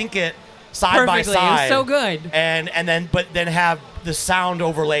able to sync it side by side. It was so good. And then have the sound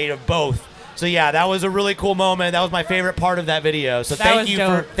overlaid of both. So yeah, that was a really cool moment. That was my favorite part of that video. So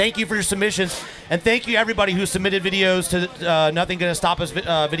thank you for your submissions, and thank you everybody who submitted videos to Nothing Gonna Stop Us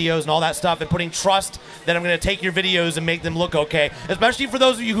videos and all that stuff, and putting trust that I'm gonna take your videos and make them look okay. Especially for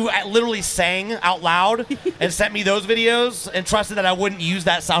those of you who literally sang out loud and sent me those videos and trusted that I wouldn't use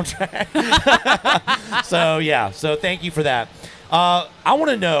that soundtrack. So yeah, so thank you for that. I want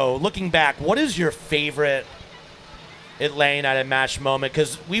to know, looking back, what is your favorite Atlanta United match moment?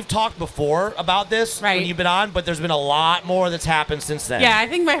 Because we've talked before about this when you've been on, but there's been a lot more that's happened since then. Yeah, I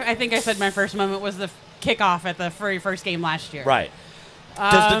think I said my first moment was the kickoff at the very first game last year. Right.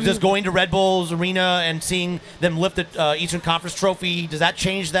 Does going to Red Bull's arena and seeing them lift the Eastern Conference trophy, does that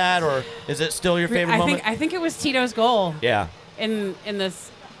change that, or is it still your favorite moment? I think it was Tito's goal. Yeah. In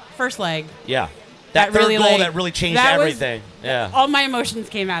this first leg. Yeah. That third goal that really changed everything. Yeah. All my emotions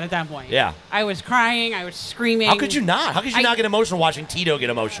came out at that point. Yeah. I was crying. I was screaming. How could you not? How could you not get emotional watching Tito get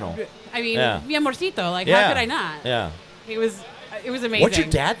emotional? I mean, mi amorcito. Like, how could I not? Yeah. It was amazing. What'd your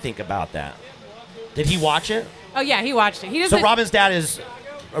dad think about that? Did he watch it? Oh, yeah, he watched it. He doesn't. So Robin's dad is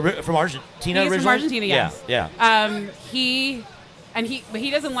from Argentina originally? He's from Argentina, yes. Yeah. He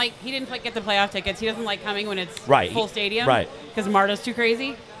doesn't like. He didn't get the playoff tickets. He doesn't like coming when it's full stadium. Right. Because Marta's too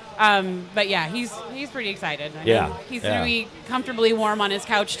crazy. But yeah, he's pretty excited. I mean, he's gonna be comfortably warm on his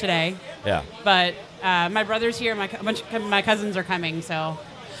couch today. Yeah. But my brother's here. A bunch of my cousins are coming. So.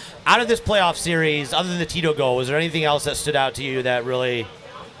 Out of this playoff series, other than the Tito goal, was there anything else that stood out to you that really,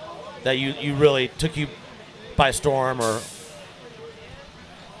 you really took you by storm or?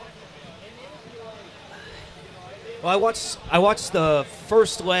 Well, I watched the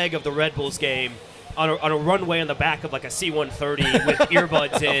first leg of the Red Bulls game on a runway on the back of like a C-130 with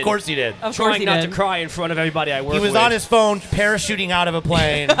earbuds in. Of course he did. Trying not to cry in front of everybody I work with. He was on his phone parachuting out of a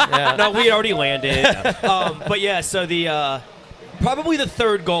plane. Yeah. No, we had already landed. But yeah, so the probably the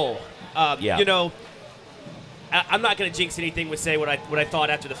third goal. You know, I'm not going to jinx anything with say what I thought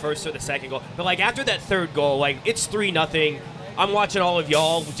after the first or the second goal. But like after that third goal, like it's 3-0. I'm watching all of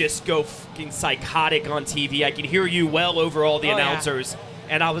y'all just go fucking psychotic on TV. I can hear you well over all the announcers.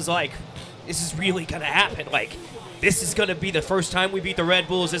 Yeah. And I was like, this is really going to happen. Like, this is going to be the first time we beat the Red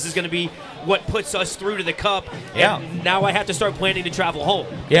Bulls. This is going to be what puts us through to the Cup. Yeah. And now I have to start planning to travel home.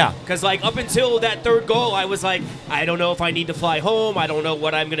 Yeah. Because, like, up until that third goal, I was like, I don't know if I need to fly home. I don't know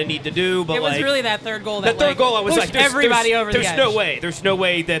what I'm going to need to do. But it was like, really that third goal. That third goal, I was like, everybody over the edge. There's no way. There's no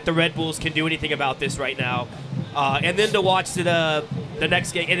way that the Red Bulls can do anything about this right now. And then to watch the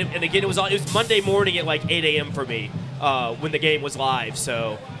next game, and again, it was Monday morning at like 8 a.m. for me when the game was live.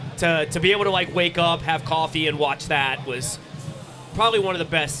 So to be able to like wake up, have coffee, and watch that was probably one of the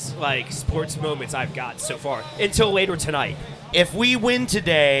best like sports moments I've got so far until later tonight. If we win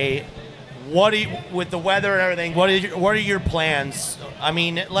today, with the weather and everything, what are your plans? I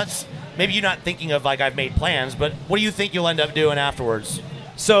mean, maybe you're not thinking of like I've made plans, but what do you think you'll end up doing afterwards?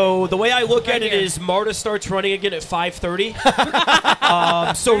 So the way I look at it is Marta starts running again at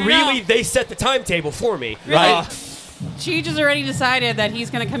 5:30. So really, they set the timetable for me. Right. Cheech has already decided that he's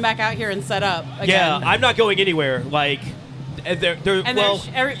going to come back out here and set up again. Yeah, I'm not going anywhere. Like,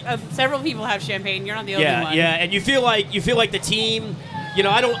 several people have champagne. You're not the only one. Yeah, and you feel like the team. You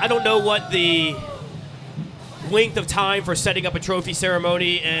know, I don't know what the length of time for setting up a trophy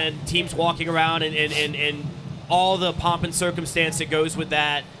ceremony and teams walking around and all the pomp and circumstance that goes with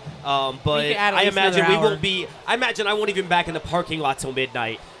that. But I imagine we won't be. I imagine I won't even be back in the parking lot till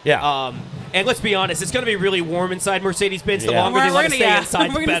midnight. Yeah. And let's be honest, it's going to be really warm inside Mercedes-Benz. The longer they let us stay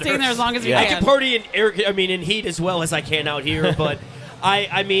inside, the we're going to stay in there as long as we can. I can party in heat as well as I can out here, but.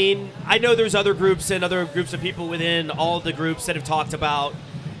 I mean, I know there's other groups and other groups of people within all the groups that have talked about,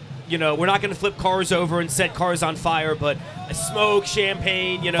 we're not going to flip cars over and set cars on fire, but smoke,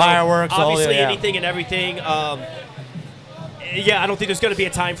 champagne, fireworks, obviously anything and everything. I don't think there's going to be a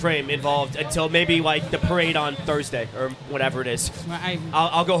time frame involved until maybe like the parade on Thursday or whatever it is.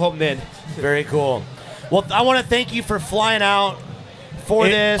 I'll go home then. Very cool. Well, I want to thank you for flying out for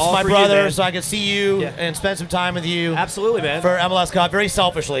this, my brother, so I could see you and spend some time with you. Absolutely, man. For MLS Cup, very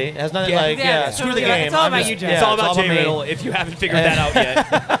selfishly. It has nothing screw the game. It's all about you, Jay. It's all about Jay Riddle, if you haven't figured that out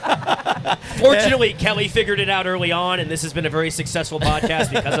yet. Fortunately, Kelly figured it out early on, and this has been a very successful podcast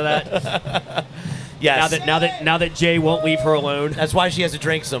because of that. Yes. Now that Jay won't leave her alone. That's why she has to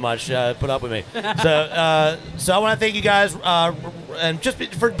drink so much. Put up with me. So I want to thank you guys and just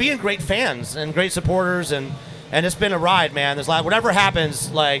for being great fans and great supporters and it's been a ride, man. Whatever happens,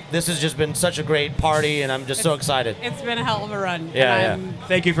 this has just been such a great party, and I'm just so excited. It's been a hell of a run. Yeah.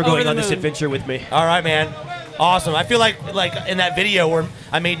 Thank you for going on this adventure with me. All right, man. Awesome. I feel like in that video where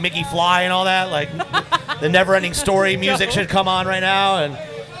I made Mickey fly and all that, the never-ending story music should come on right now, and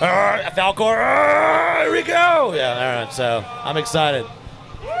Falcor, here we go. Yeah, all right. So I'm excited.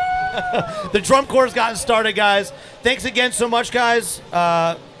 The drum corps gotten started, guys. Thanks again so much, guys.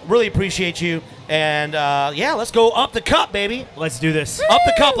 Really appreciate you. And, let's go up the cup, baby. Let's do this. Up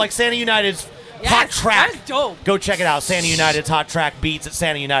the cup like Santa United's Hot Track. That's dope. Go check it out. Santa United's Hot Track beats at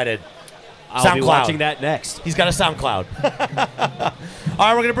Santa United. I'll be watching that next. He's got a SoundCloud. All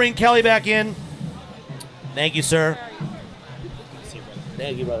right, we're going to bring Kelly back in. Thank you, sir.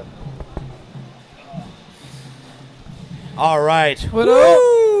 Thank you, brother. All right.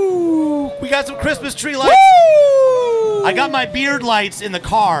 Woo! We got some Christmas tree lights. Woo! I got my beard lights in the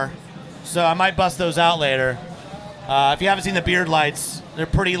car, so I might bust those out later. If you haven't seen the beard lights, they're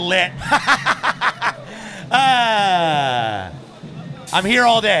pretty lit. I'm here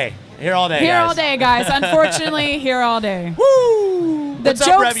all day. Here all day, guys. Unfortunately, here all day. Woo! What's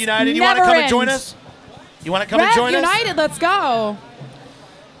up, Rev United? You want to come and join us? You want to come and join us? Rev United, let's go.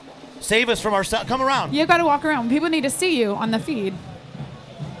 Save us from ourselves. Come around. You got to walk around. People need to see you on the feed.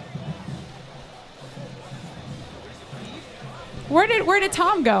 Where did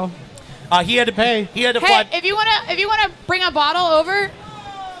Tom go? He had to pay. He had to fly. If you wanna bring a bottle over,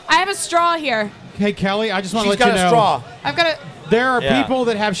 I have a straw here. Hey Kelly, I just want to let you know. She's got a straw. I've got a. There are people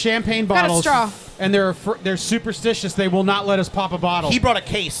that have champagne bottles. Got a straw. And they're superstitious. They will not let us pop a bottle. He brought a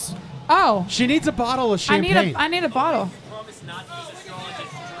case. Oh. She needs a bottle of champagne. I need a bottle.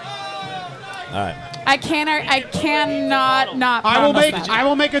 All right. I cannot not. I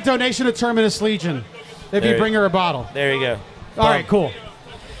will make a donation to Terminus Legion if you bring her a bottle. There you go. All right, cool.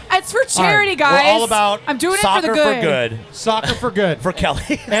 It's for charity, guys. We're all about I'm doing soccer it for the good. Soccer for good. For Kelly.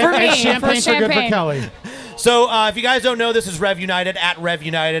 and champagne for good for Kelly. So if you guys don't know, this is Rev United, at Rev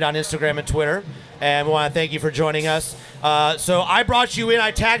United on Instagram and Twitter. And we want to thank you for joining us. So I brought you in.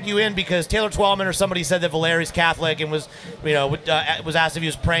 I tagged you in because Taylor Twellman or somebody said that Valeri's Catholic and was asked if he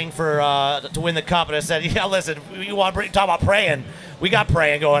was praying for to win the cup. And I said, yeah, listen, you want to talk about praying? We got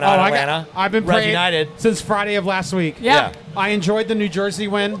praying going on in Atlanta. I've been Rev praying United since Friday of last week. Yeah. I enjoyed the New Jersey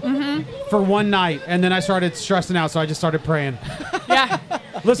win for one night, and then I started stressing out, so I just started praying. Yeah.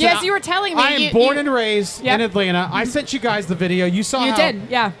 Listen, yes, you were telling me. I am born and raised in Atlanta. I sent you guys the video. You saw You did,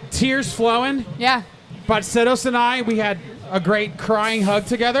 yeah. Tears flowing. Yeah. But Sedos and I, we had a great crying hug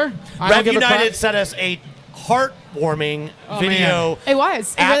together. Rev United sent us a heartwarming video. Man. It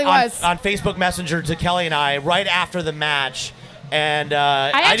was. It really was. On Facebook Messenger to Kelly and I right after the match. And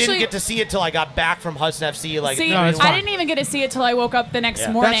I didn't get to see it till I got back from Hudson FC. I didn't even get to see it till I woke up the next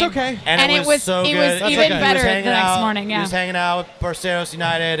morning. That's okay. And it was so good. It was even better the next morning. Yeah. He was hanging out with Barcelos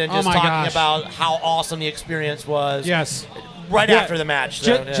United and just talking about how awesome the experience was. Yes. Right after the match.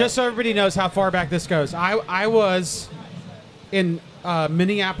 So, just so everybody knows how far back this goes. I was in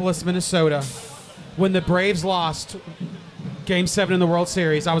Minneapolis, Minnesota, when the Braves lost Game 7 in the World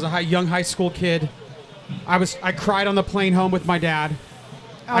Series. I was a young high school kid. I cried on the plane home with my dad.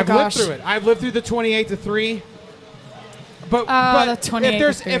 I've lived through it. I've lived through the 28-3. But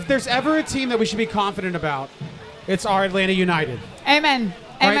if there's ever a team that we should be confident about, it's our Atlanta United. Amen.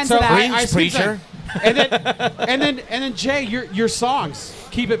 Amen to that. Preacher. And then Jay, your songs,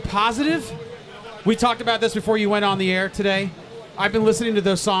 keep it positive. We talked about this before you went on the air today. I've been listening to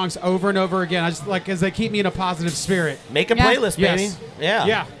those songs over and over again. I just like because they keep me in a positive spirit. Make a playlist, baby. Yes. Yeah.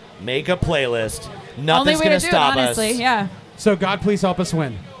 Yeah. Make a playlist. Only Nothing's way going to to do it, stop honestly. us. Yeah. So God, please help us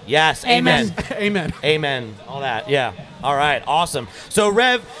win. Yes. Amen. Amen. Amen. Amen. All that. Yeah. All right. Awesome. So,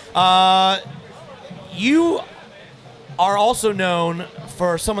 Rev, you are also known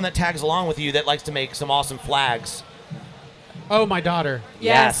for someone that tags along with you that likes to make some awesome flags. Oh, my daughter.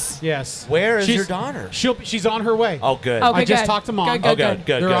 Yes. Yes. Where is She's- your daughter? She's on her way. Oh, good. Okay, I just good. talked to Mom. Good, Oh, good.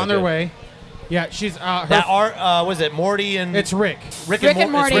 Good. They're good, on their good. way. Yeah, she's her. That art, was it Morty and It's Rick. Rick Rick and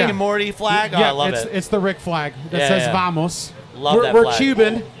and Morty. Rick and Morty flag? Oh, Yeah, I love it's, it. It's the Rick flag that Yeah, says yeah. "Vamos." Love we're that we're flag.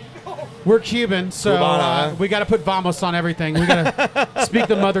 Cuban. We're Cuban, so Cubana, huh? we got to put "Vamos" on everything. We got to speak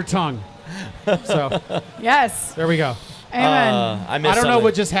the mother tongue. So Yes. there we go. Amen. I miss I don't know something.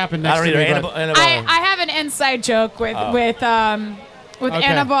 what just happened I next don't to either. me. but- Annabelle. I have an inside joke with Okay.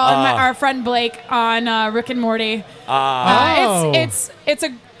 Annabelle and our friend Blake on Rick and Morty. Oh.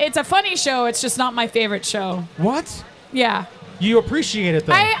 It's a funny show. It's just not my favorite show. What? Yeah. You appreciate it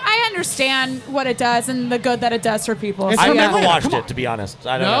though. I understand what it does and the good that it does for people. It's So, I've yeah. never Come watched on. it, to be honest.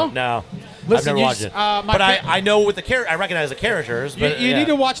 I don't No? know. No. Listen, I've never you watched just- it. my But fa- I know with the I recognize the characters. But you yeah. need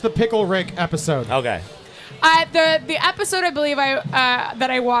to watch the Pickle Rick episode. Okay. the episode I believe that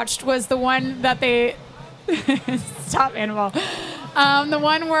I watched was the one that they stop Annabelle. The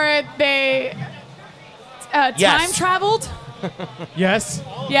one where they time Yes. traveled. Yes.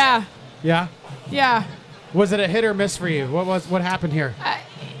 Yeah. Yeah. Yeah. Was it a hit or miss for you? What happened here?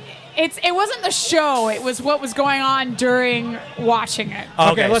 It wasn't the show. It was what was going on during watching it.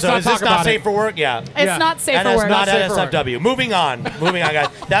 Okay, let's so not is this talk not about safe it. for work? Yeah. It's Yeah. not safe And for it's work. not Not safe for NSFW. Moving on, guys.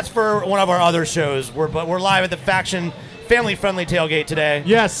 That's for one of our other shows. We're live at the Faction Family Friendly Tailgate today.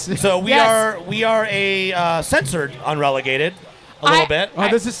 Yes. So we Yes. are a censored unrelated a little bit. Oh,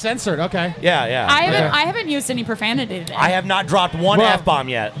 this is censored. Okay. Yeah. I haven't used any profanity today. I have not dropped one Well, F-bomb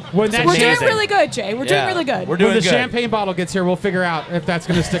yet. when It's that We're doing amazing. really good, Jay. We're doing Yeah. really good. We're doing When the good. champagne bottle gets here, we'll figure out if that's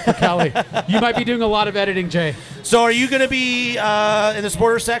going to stick for Kelly. You might be doing a lot of editing, Jay. So are you going to be in the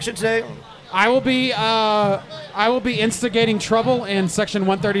supporters section today? I will be instigating trouble in section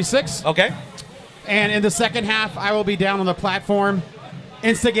 136, Okay. and in the second half, I will be down on the platform,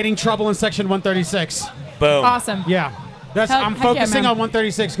 instigating trouble in section 136. Boom. Awesome. Yeah, I'm heck yeah, focusing man. on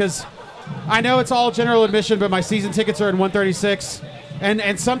 136 because I know it's all general admission, but my season tickets are in 136.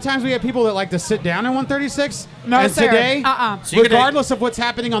 And sometimes we have people that like to sit down in 136. No, and sir. today, So you're gonna- regardless of what's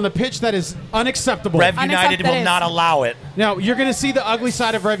happening on the pitch, that is unacceptable. Rev United Unacceptable will is. not allow it. Now, you're going to see the ugly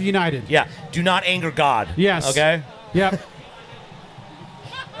side of Rev United. Yeah. Do not anger God. Yes. Okay. Yep.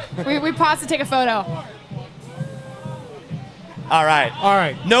 We paused to take a photo. All right. All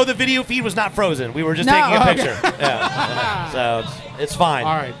right. No, the video feed was not frozen. We were just No. taking a Okay. picture. Yeah. So it's fine.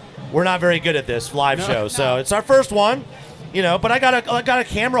 All right. We're not very good at this live show, so it's our first one. But I got a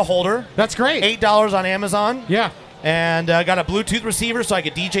camera holder. That's great. $8 on Amazon. Yeah. And I got a Bluetooth receiver so I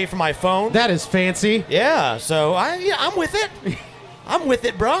could DJ from my phone. That is fancy. Yeah. So I'm with it. I'm with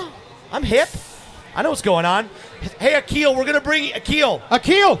it, bro. I'm hip. I know what's going on. Hey, Akil, we're gonna bring Akil.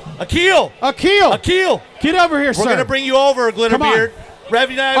 Akil! Akil. Akil! Akil. Get over here, We're sir. gonna bring you over, Glitterbeard.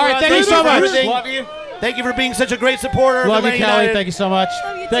 Rev United. All right, thank you so for much. everything. Love you. Thank you for being such a great supporter. Love of you, Atlanta Kelly. United. Thank you so much.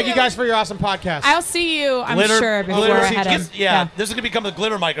 you Thank you too. guys for your awesome podcast. I'll see you, I'm Glitter- sure, before glitter- I head in. yeah, this is gonna become the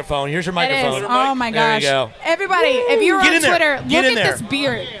glitter microphone. Here's your It is. microphone. Oh my There gosh. you go. Everybody, if you're Get on in there. Twitter, Get look in at there. this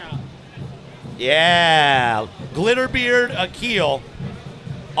beard. Yeah, Glitterbeard Akil,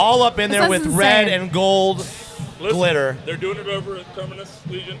 all up in This there is with red insane. and gold Listen, glitter. They're doing it over at Terminus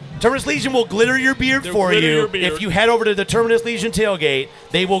Legion. Terminus Legion will glitter your beard They'll for glitter you. your beard. If you head over to the Terminus Legion tailgate,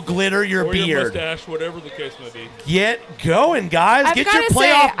 they will glitter your Or your beard. mustache, whatever the case may be. Get going, guys. I've Get your gotta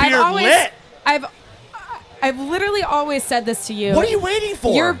playoff say, beard lit. I've literally always said this to you. What are you waiting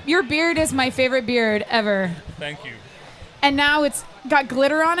for? Your beard is my favorite beard ever. Thank you. And now it's got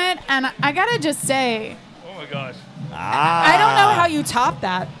glitter on it, and I gotta just say, Oh my gosh. I don't know how you top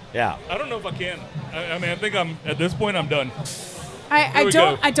that. Yeah. I don't know if I can. I mean, I think at this point I'm done. I we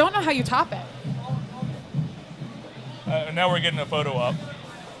don't go. I don't know how you top it. Now we're getting a photo up.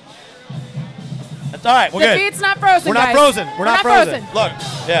 That's all right. We're The good. feed's not frozen, We're not guys. frozen. We're not frozen. frozen. Look.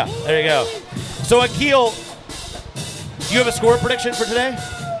 Yeah. There you go. So Akil, do you have a score prediction for today?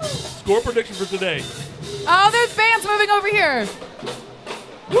 Score prediction for today. Oh, there's fans moving over here.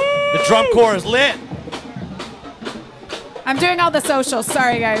 The drum corps is lit. I'm doing all the socials.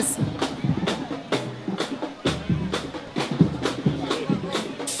 Sorry, guys.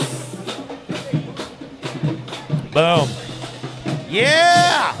 Boom.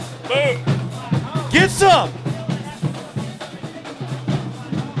 Yeah. Boom. Get some.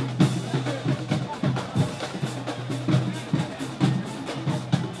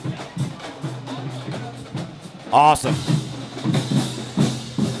 Awesome.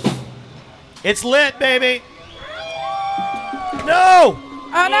 It's lit, baby. No!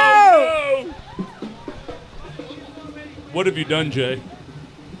 Oh, no! No! What have you done, Jay?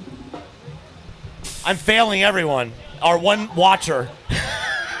 I'm failing everyone. Our one watcher.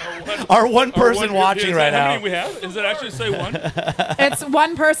 Our one person watching right now. How many we have? Does it actually say one? It's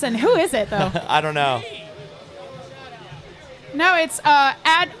one person. Who is it, though? I don't know. No, it's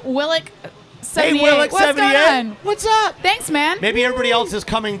at Willick78. Hey, Willick78. What's going on? What's up? Thanks, man. Maybe everybody else is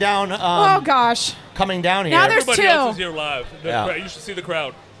coming down. Oh, gosh. Coming down here. Now there's Everybody two. else is here live. Yeah. You should see the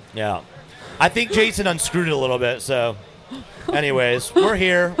crowd. Yeah. I think Jason unscrewed it a little bit, so. Anyways, we're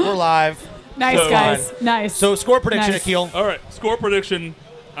here. We're live. Nice, So- guys. Nice. So, score prediction, Nice. Akil. All right, score prediction.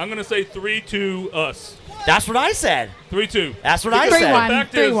 I'm going to say 3-2 us. That's what I said. 3-2. That's what I Because said. the 3-1.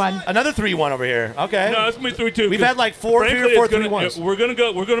 fact is- 3-1. Another 3-1 over here. Okay. No, it's going to be 3-2. We've had like four, frankly, 3 or 4 it's gonna- 3-1s. We're going to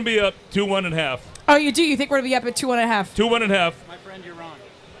go. We're going to be up 2-1.5. Oh, you do? You think we're going to be up at 2.5? 2-1.5. My friend, you're wrong.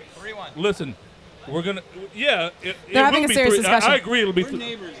 3-1. Listen, we're going to. Yeah. They're having will a be serious 3. discussion. I agree. It'll be. We're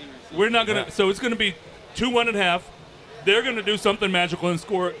neighbors in this. We're not going to. So it's going to be 2-1.5. They're going to do something magical and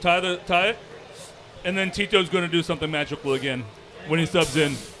score, tie it, and then Tito's going to do something magical again when he subs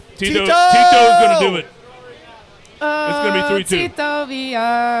in. Tito's going to do it. It's going to be 3-2. Tito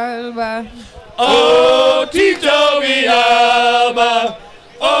Villalba. Oh, Tito Villalba.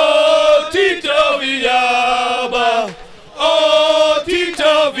 Oh, Tito Villalba. Oh,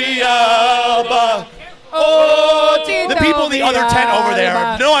 Tito Villalba. Oh, Tito The people in the other tent over there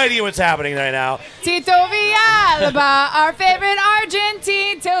have Villalba. no idea what's happening right now. Tito Villalba, our favorite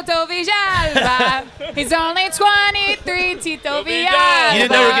Argentine, Tito Villalba. He's only 23, Tito Villalba. You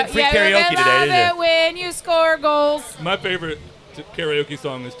didn't know we were getting free karaoke today, love did you? it when you score goals. My favorite karaoke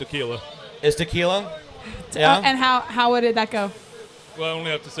song is Tequila. Is tequila? Yeah. And how did that go? Well, I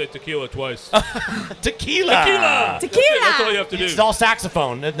only have to say tequila twice. Tequila. Tequila. That's all you have to do. It's all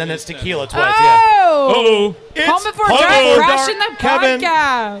saxophone, and then it's tequila twice. Yeah. Oh! Oh, Home before Home dark, Before crashing Dark. the Kevin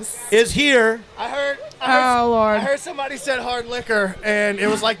podcast. is here. I heard Oh, Lord. I heard somebody said hard liquor, and it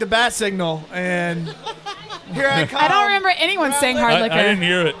was like the bat signal. And here I come. I don't remember anyone saying hard liquor. I didn't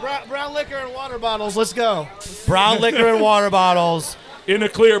hear it. Brown liquor and water bottles. Let's go. Brown liquor and water bottles In a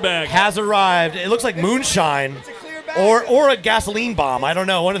clear bag. has arrived. It looks like moonshine. Or a gasoline bomb. I don't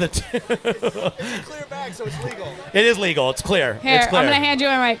know. One of the two. It's a clear bag, so it's legal. It is legal. It's clear. Here, It's clear. I'm going to hand you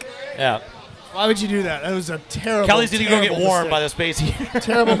a mic. Yeah. Why would you do that? That was a terrible. Kelly's going to go get terrible warmed mistake. by the space heater.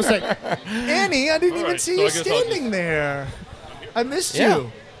 Terrible mistake. Annie, I didn't All even right, see so I you guess I'll standing just- there. I missed Yeah.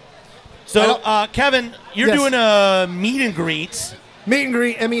 you. So, Kevin, you're Yes. doing a meet and greet. Meet and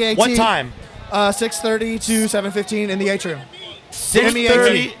greet, MEAT. What time? 6:30 to 7:15 in the atrium.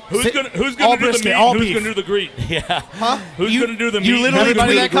 6:30. Who's Si- gonna all do the brisket, meat? all Who's beef. gonna do the greet? Yeah. Huh? Who's gonna do the meat? You literally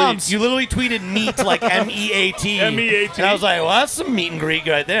Everybody tweeted, that comes. You literally tweeted meet like MEAT. MEAT. And I was like, well, that's some meet and greet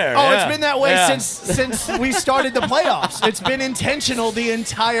right there. Oh, Yeah. it's been that way Yeah. since we started the playoffs. It's been intentional the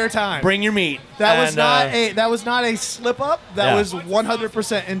entire time. Bring your meat. That was And, not a slip up. That Yeah. was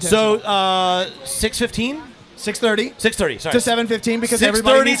 100% intentional. So, 6:15? 6:30 6:30, sorry. to 7:15 because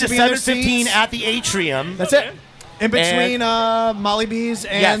everybody 6:30 needs to to be in their 7:15 seats. at the atrium. That's it. In between Molly B's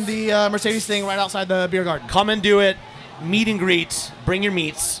and Yes. the Mercedes thing right outside the beer garden. Come and do it. Meet and greet. Bring your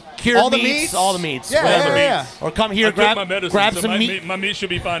meats. Cured All the meats, meats? all the meats. Yeah, whatever. yeah. Or come here, I took grab my medicine, grab so some my meat. My meat should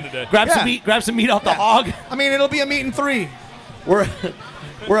be fine today. Grab Yeah. some meat. Grab some meat off the hog. I mean, it'll be a meet and three. We're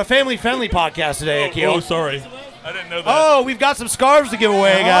a family-friendly podcast today, Akil. Oh, sorry. I didn't know that. Oh, we've got some scarves to give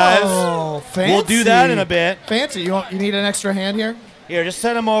away, guys. Oh, fancy. We'll do that in a bit. Fancy. You need an extra hand here? Here, just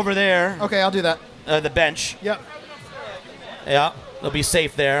set them over there. Okay, I'll do that. The bench. Yep. Yeah, they'll be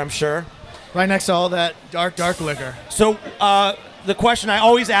safe there, I'm sure. Right next to all that dark liquor. So, the question I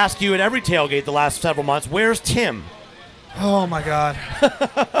always ask you at every tailgate the last several months, where's Tim? Oh my God.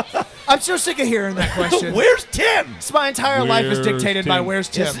 I'm so sick of hearing that question. Where's Tim? My entire life is Where's dictated by Tim? where's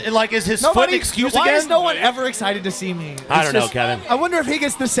Tim. Is his foot an excuse why again? is no one ever excited to see me? I It's don't know, just- Kevin. I wonder if he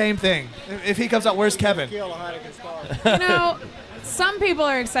gets the same thing. If he comes out, where's Kevin? You know, some people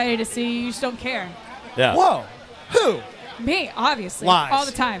are excited to see you, you just don't care. Yeah. Whoa. Who? Me, obviously. Lies. All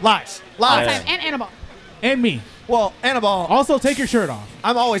the time. Lies. All Lies. the time. And Annabelle. And me. Well, Annabelle, Also, take your shirt off.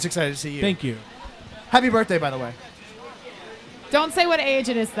 I'm always excited to see you. Thank you. Happy birthday, by the way. Don't say what age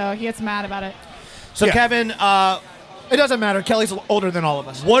it is, though. He gets mad about it. So, Yeah. Kevin, It doesn't matter. Kelly's older than all of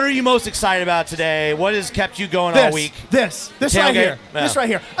us. what are you most excited about today? What has kept you going all week? This right Tailgate? here. Yeah. This right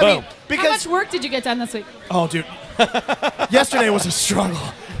here. I Boom. mean, How because much work did you get done this week? oh, dude, yesterday was a struggle.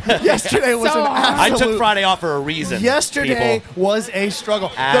 Yesterday was So an hard. I absolute. took Friday off for a reason. Yesterday people. was a struggle.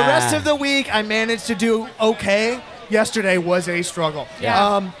 The rest of the week, I managed to do okay. yesterday was a struggle.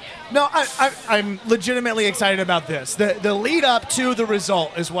 Yeah. No, I'm legitimately excited about this. The lead up to the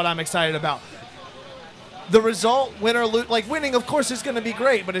result is what I'm excited about. The result, win or lose, like winning, of course, is going to be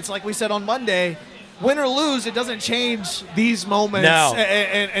great, but it's like we said on Monday, win or lose, it doesn't change these moments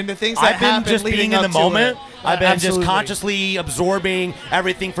and the things that happen. I've been just being in the moment. I've been just consciously absorbing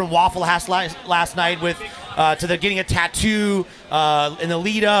everything from Waffle House last night with to the getting a tattoo in the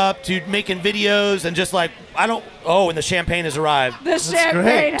lead up to making videos and just like and the champagne has arrived. The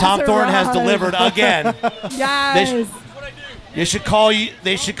champagne. Tom Thorne has delivered again. Yes. They should call you.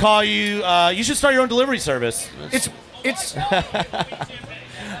 They should call you. You should start your own delivery service.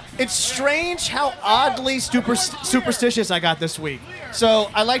 It's strange how oddly superstitious I got this week. So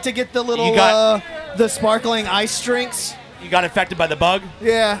I like to get the little the sparkling ice drinks. You got infected by the bug?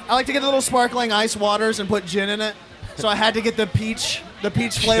 Yeah, I like to get the little sparkling ice waters and put gin in it. So I had to get the peach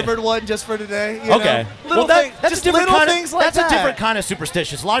flavored one just for today. You know? That's just little things like that. That's a different kind of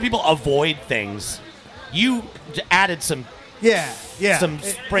superstitious. A lot of people avoid things. You added some. Some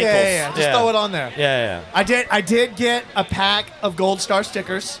sprinkles. Yeah. Just throw it on there. Yeah. I did get a pack of Gold Star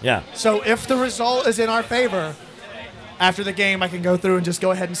stickers. Yeah. So if the result is in our favor, after the game, I can go through and just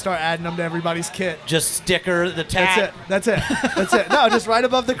go ahead and start adding them to everybody's kit. Just sticker the tag. That's it. No, just right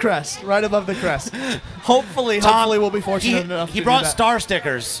above the crest. Hopefully we'll be fortunate enough to He brought do that. star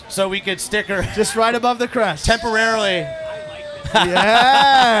stickers so we could sticker. Just right above the crest. Temporarily.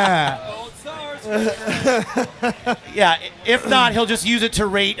 Yeah. Yeah, if not, he'll just use it to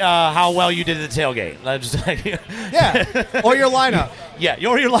rate how well you did at the tailgate. Yeah, or your lineup. Yeah,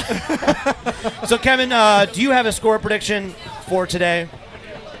 or your lineup. So, Kevin, do you have a score prediction for today?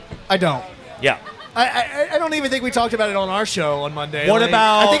 I don't. Yeah. I don't even think we talked about it on our show on Monday. What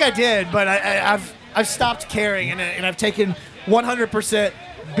about? I think I did, but I've stopped caring, and I've taken 100%.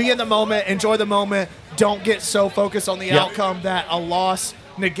 Be in the moment, enjoy the moment. Don't get so focused on the outcome that a loss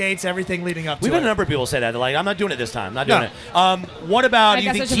negates everything leading up to it. We've had a number of people say that. They're like, I'm not doing it this time. I'm not doing it. What about, do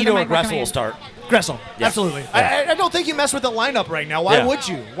you think Tito or Gressel will start? Gressel, Yeah. absolutely. Yeah. I don't think you mess with the lineup right now. Why would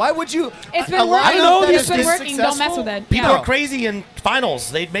you? Why would you? It's been working. It's been working. Don't mess with it. People are crazy in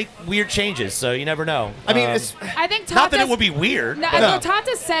finals. They make weird changes, so you never know. I mean, I think Tata, not that it would be weird.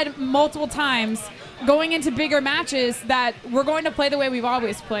 Tata said multiple times going into bigger matches that we're going to play the way we've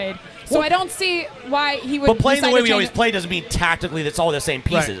always played. So I don't see why he would. But playing the way we always play doesn't mean tactically that's all the same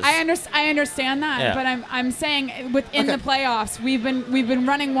pieces. Right. I understand that, but I'm saying within the playoffs we've been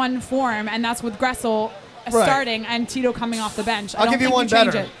running one form, and that's with Gressel starting and Tito coming off the bench. I'll give you one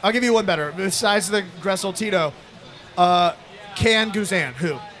better. I'll give you one better. Besides the Gressel Tito, Can Guzan.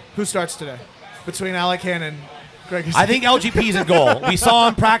 Who starts today between Alec Han and Greg Guzan? I think LGP's in goal. We saw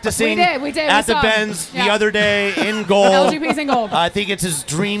him practicing we did. at the Benz the other day in goal. LGP's in goal. I think it's his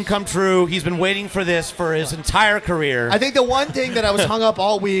dream come true. He's been waiting for this for his entire career. I think the one thing that I was hung up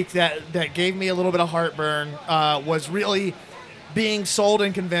all week that gave me a little bit of heartburn was really being sold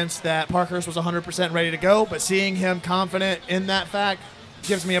and convinced that Parkhurst was 100% ready to go, but seeing him confident in that fact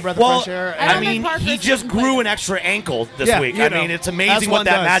gives me a breath of fresh air. I mean, he just grew an extra ankle this week. I mean, it's amazing what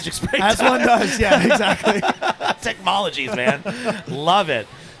that magic spray does. As one does, yeah, exactly. Technologies, man. Love it.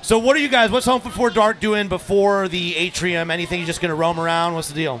 So what's Home Foot 4 Dark doing before the atrium? Anything? You just going to roam around? What's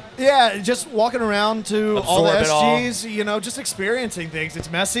the deal? Yeah, just walking around to all the SGs, just experiencing things. It's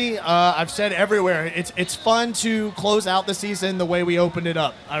messy. I've said everywhere. It's fun to close out the season the way we opened it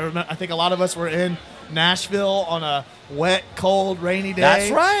up. I think a lot of us were in Nashville on a wet, cold, rainy day.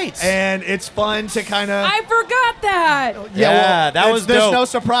 That's right. And it's fun to kind of... I forgot that. That was dope. There's no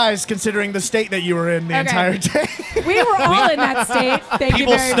surprise considering the state that you were in the entire day. We were all in that state. Thank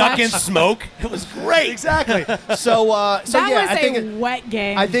People you very stuck much. in smoke. It was great. Exactly. So that was a wet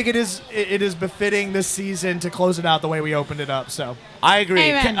game. I think it is befitting this season to close it out the way we opened it up. So I agree.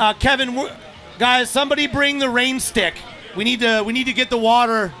 Amen. Kevin, guys, somebody bring the rain stick. We need to get the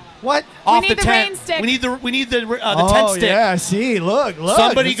water. What? Off we need the tent. rain stick. We need the tent stick. Yeah, see, look.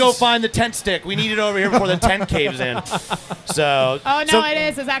 Somebody go find the tent stick. We need it over here before the tent caves in. So. Oh no, it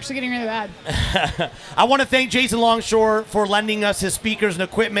is. It's actually getting really bad. I want to thank Jason Longshore for lending us his speakers and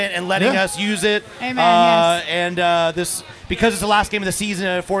equipment and letting us use it. Amen. Yes. And this, because it's the last game of the season,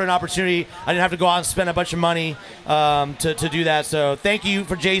 it afforded an opportunity. I didn't have to go out and spend a bunch of money to do that. So thank you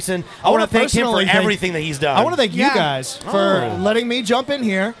for Jason. I want to thank him for everything that he's done. I want to thank you guys for letting me jump in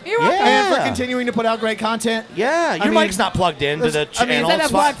here. You're welcome. And for continuing to put out great content. Yeah, your mic's not plugged in to the channel.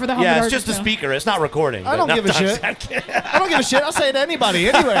 It's just the speaker. It's not recording. I don't give a shit. I don't give a shit. I'll say it to anybody,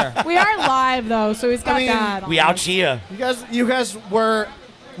 anywhere. We are live though, so he's got that. We out here. You guys were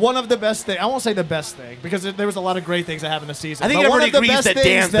one of the best things. I won't say the best thing because there was a lot of great things that happened this season. I think everybody agrees that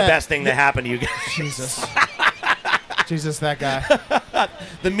Dan's the best thing that happened to you guys. Jesus. Jesus, that guy.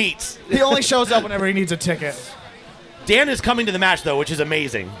 The meats. He only shows up whenever he needs a ticket. Dan is coming to the match, though, which is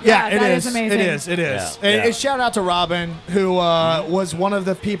amazing. Yeah, that is amazing. It is. Yeah. And shout out to Robin, who was one of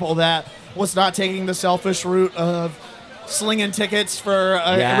the people that was not taking the selfish route of slinging tickets for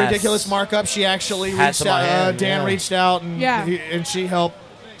a ridiculous markup. She actually reached out. Dan reached out, and she helped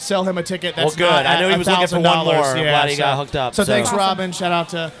sell him a ticket. That's good. I know he was looking for one more. I'm glad he got hooked up. So thanks, Robin. Shout out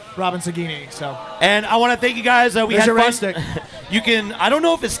to Robin Sagini. And I want to thank you guys. We had fun. Stick. You can. I don't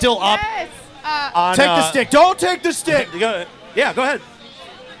know if it's still up. Yes. Take the stick. Don't take the stick. Yeah, go ahead.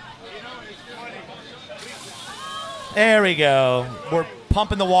 There we go. We're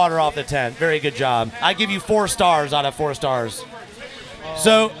pumping the water off the tent. Very good job. I give you 4 stars out of 4 stars.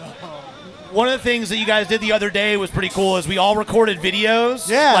 So, one of the things that you guys did the other day was pretty cool is we all recorded videos,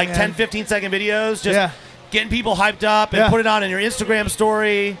 like 10, 15-second videos, just getting people hyped up and put it on in your Instagram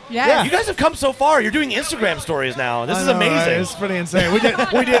story. Yeah. You guys have come so far. You're doing Instagram stories now. This is amazing. Right? It's pretty insane. We did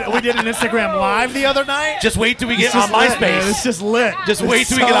an Instagram live the other night. Just wait till we get on MySpace. It's just lit. Just wait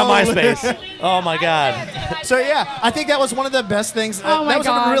till we get on MySpace. Oh my God. So yeah, I think that was one of the best things. Oh my that was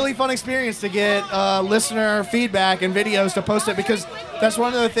God. a really fun experience to get listener feedback and videos to post it, because that's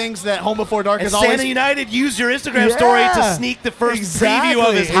one of the things that Home Before Dark is always. Santa United used your Instagram story to sneak the first preview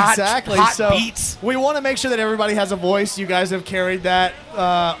of his hot so beats. We want to make sure that everybody has a voice. You guys have carried that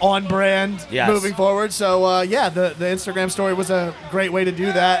on brand moving forward. So the Instagram story was a great way to do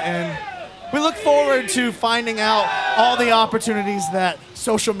that, and we look forward to finding out all the opportunities that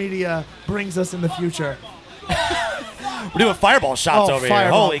social media brings us in the future. We're doing fireball shots over here.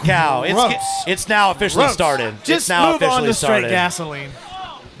 Holy cow. It's now officially started. Just it's now move officially on to straight started. gasoline.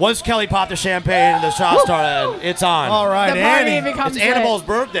 Once Kelly popped the champagne and the shot started, it's on. All right, The party Annie. becomes It's Annibal's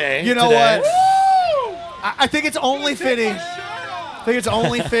birthday. You know today. what? I think it's only fitting.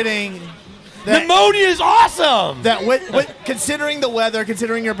 That, Pneumonia is awesome. that with considering the weather,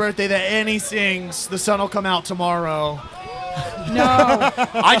 considering your birthday, that Annie sings "The Sun Will Come Out Tomorrow." No.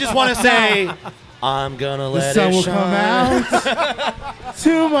 I just want to say, I'm gonna let sun it will shine. come out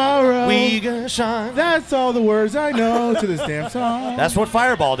tomorrow. We gonna shine. That's all the words I know to this damn song. That's what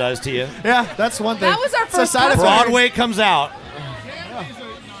Fireball does to you. Yeah, that's one thing. That was our It's a first side effect. Broadway comes out.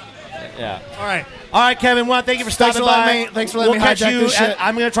 Yeah. All right, Kevin. Want to thank you for stopping by. Thanks for letting me catch hijack you. this shit.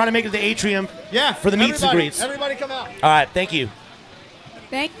 I'm gonna try to make it to the atrium. Yeah, for the meets and greets. Everybody come out. All right. Thank you,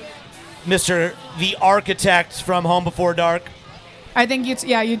 Thank. Mr. the Architect from Home Before Dark. I think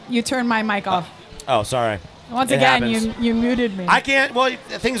you turned my mic off. Oh, sorry. Once It again, happens. you muted me. I can't. Well,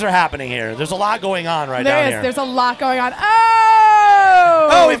 things are happening here. There's a lot going on right down here. There's a lot going on. Oh!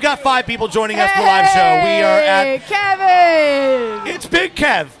 Oh, we've got 5 people joining us for the live show. We are at. Kevin. It's Big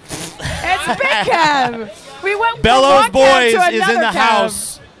Kev. It's Big Kev. We went from Bellows one Kev Boys to is in another the Kev.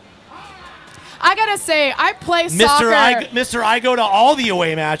 house. I gotta say, I play soccer. Mr. I go to all the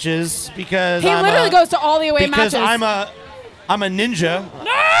away matches because He I'm literally goes to all the away because matches. I'm a ninja.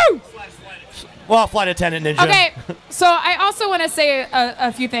 No! Well, flight attendant ninja. Okay, so I also want to say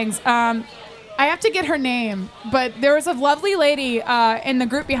a few things. I have to get her name, but there was a lovely lady in the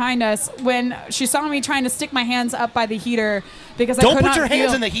group behind us when she saw me trying to stick my hands up by the heater because I Don't could put not your hands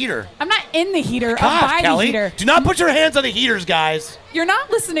feel- in the heater. I'm not in the heater. I'm Gosh, by Kelly, the heater. do not put your hands on the heaters, guys. You're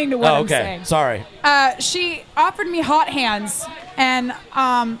not listening to what Oh, I'm okay. saying. Sorry. She offered me hot hands, and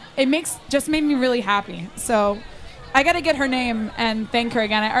it made me really happy. So I got to get her name and thank her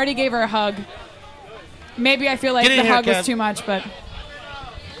again. I already gave her a hug. Maybe I feel like Get in the here, hug was Kev. too much, but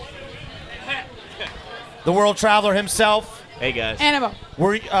The world traveler himself. Hey guys. Annabelle.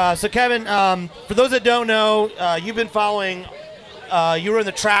 So Kevin, for those that don't know, you've been following. You were in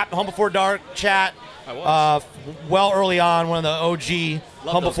the Trap Home Before Dark chat. I was. Well early on, one of the OG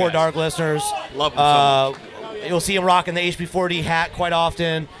Love Home those Before guys. Dark listeners. Love them so much. You'll see him rocking the HB40 hat quite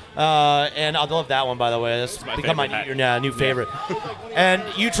often. And I love that one, by the way. That's my become favorite my hat. new favorite. And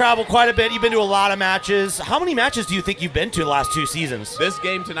you travel quite a bit. You've been to a lot of matches. How many matches do you think you've been to the last 2 seasons? This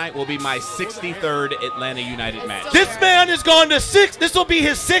game tonight will be my 63rd Atlanta United match. This man has gone to 6. This will be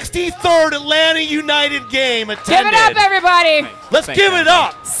his 63rd Atlanta United game attended. Give it up, everybody. Let's Thanks, give man. it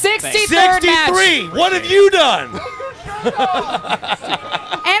up. 63rd match. 63. What have you done?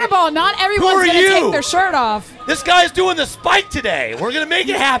 Annabelle, not Who everyone's are going to you? take their shirt off. This guy's doing the spike today. We're going to make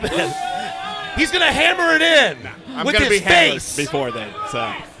it happen. He's going to hammer it in I'm with going to his be hammered face. before then.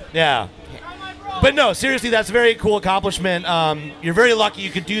 So Yeah. But no, seriously, that's a very cool accomplishment. You're very lucky you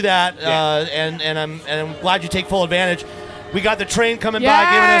could do that, and I'm glad you take full advantage. We got the train coming by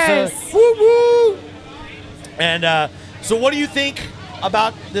giving us a woo woo. And so, what do you think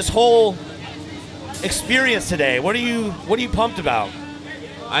about this whole experience today? What are you pumped about?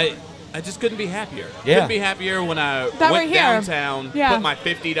 I just couldn't be happier. Yeah. Couldn't be happier when I That went we're here. downtown, Yeah. put my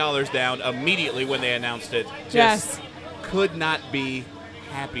 $50 down immediately when they announced it. Just Yes. could not be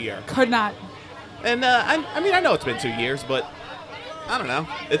happier. Could not. And I mean, I know it's been 2 years, but I don't know.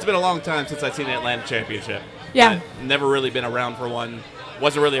 It's been a long time since I've seen an Atlanta championship. Yeah. I've never really been around for one.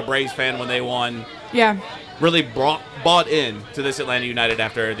 Wasn't really a Braves fan when they won. Yeah. Really bought in to this Atlanta United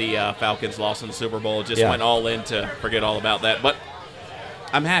after the Falcons lost in the Super Bowl. Just went all in to forget all about that. But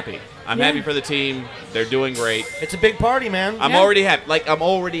I'm happy. I'm happy for the team. They're doing great. It's a big party, man. I'm already happy. Like, I'm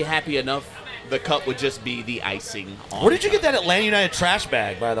already happy enough. The cup would just be the icing on. Where did you get that Atlanta United trash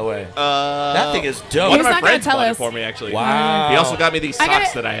bag, by the way? That thing is dope. One He's of my not gonna friends tell bought us. it for me, actually. Wow. He also got me these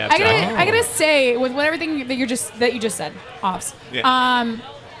socks that I have. I gotta say, with everything that you just said, Ops. Yeah.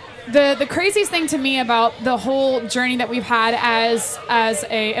 The craziest thing to me about the whole journey that we've had as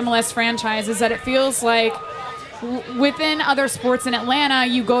a MLS franchise is that it feels like within other sports in Atlanta,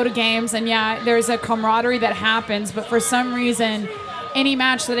 you go to games and there's a camaraderie that happens, but for some reason, any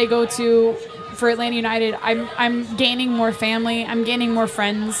match that I go to for Atlanta United, I'm gaining more family. I'm gaining more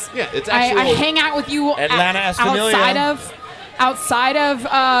friends. Yeah, it's I actually hang out with you outside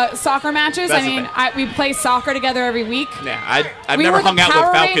of soccer matches. That's I mean, the we play soccer together every week. Yeah, I've We never were the hung out Power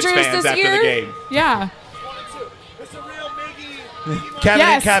with Falcons Rangers fans this after year. the game. Yeah. Kevin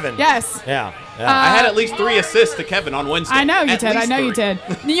yes. and Kevin. Yes. Yeah. I had at least 3 assists to Kevin on Wednesday. I know you At did. I least know you 3. did.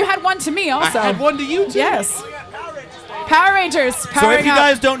 You had one to me also. I had one to you too. Yes. Power Rangers. So Powering if you up.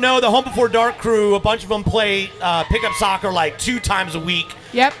 guys don't know, the Home Before Dark crew, a bunch of them play pickup soccer like 2 times a week.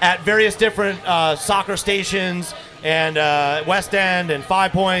 Yep. At various different soccer stations and West End and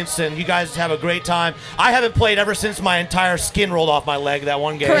 5 Points, and you guys have a great time. I haven't played ever since my entire skin rolled off my leg that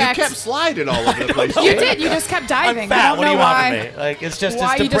one game. Correct. You kept sliding all over the place. You did. You just kept diving. I'm fat. I don't What do know you why. want from me? Like, it's just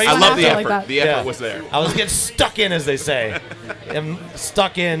Why it's you just depraved. I love the Like effort. that. The effort was there. I was getting stuck in, as they say. I'm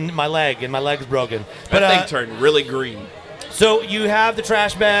stuck in my leg, and my leg's broken. But That thing turned really green. so you have the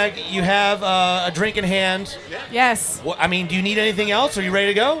trash bag. You have a drink in hand. Yes. I mean, do you need anything else? Are you ready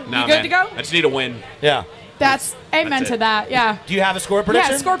to go? Nah, good man. to go? I just need a win. Yeah. That's amen to it. that. Yeah. Do you have a score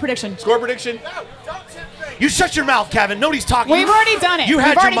prediction? Yeah. Score prediction. Score prediction? You shut your mouth, Kevin. Nobody's talking. We've already done it. You We've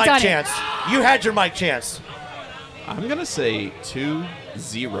had your already mic done it. chance. You had your mic chance. I'm going to say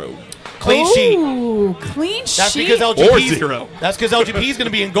 2-0. Clean sheet. Ooh, clean That's sheet. because Or LGP's 0. That's because LGP's going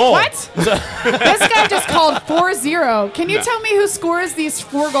to be in goal. What? This guy just called 4-0. Can you tell me who scores these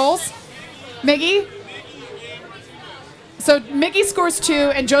 4 goals? Miggy? So Miggy scores 2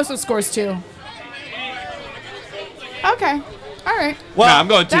 and Joseph scores 2. Okay. All right. Well, No, I'm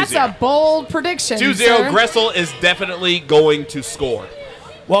going 2-0. That's a bold prediction. 2-0. sir. Gressel is definitely going to score.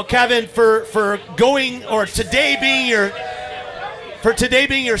 Well, Kevin, for going or today being your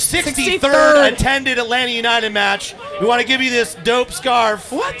 63rd 63rd. attended Atlanta United match, we want to give you this dope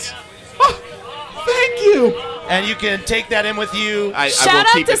scarf. What? Oh, thank you. And you can take that in with you I Shout will out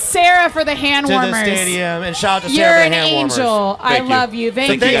keep to it. Sarah for the hand to warmers. the stadium, and shout out to You're Sarah for an the hand warmers. angel. I Thank you. love you. Thank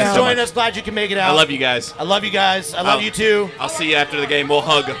Thanks you. you for guys so joining much. us. Glad you can make it out. I love you guys. I love you guys. I love you too. I'll see you after the game. We'll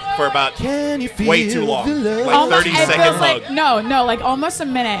hug for about Can you feel way too long. the love? Like 30 it second feels hug. like no, like almost a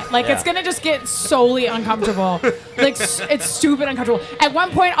minute. Like it's Yeah. gonna just get solely uncomfortable. Like it's stupid uncomfortable. At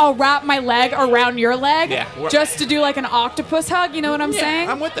one point, I'll wrap my leg around your leg Yeah, we're- just to do like an octopus hug. You know what I'm saying?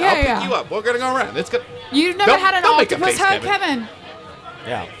 I'm with that. Yeah, I'll yeah. pick you up. We're going to go around. It's good. You've never had an don't make a octopus face, hug, Kevin. Kevin?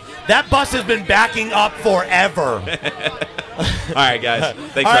 Yeah. That bus has been backing up forever. All right, guys. Thanks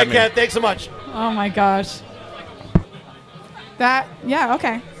All for right, having me. Ken. Thanks so much. Oh my gosh.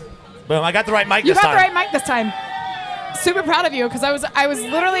 Okay. Boom. I got the right mic You this got time. the right mic this time. Super proud of you because I was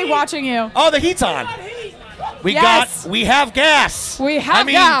literally watching you. Oh, the heat's on. We Yes. we have gas. We have I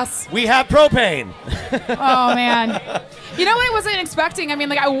mean, gas. We have propane. Oh man. You know what I wasn't expecting? I mean,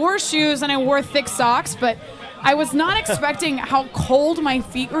 like I wore shoes and I wore thick socks, but I was not expecting how cold my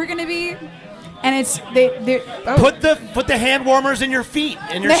feet were gonna be. And it's they oh. Put the hand warmers in your feet,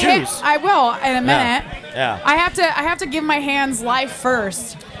 in your The shoes. I will in a minute. Yeah. I have to give my hands life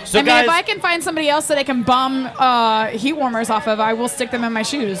first. So I mean, guys- if I can find somebody else that I can bum heat warmers off of, I will stick them in my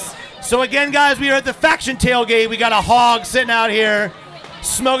shoes. So again, guys, we are at the Faction Tailgate. We got a hog sitting out here,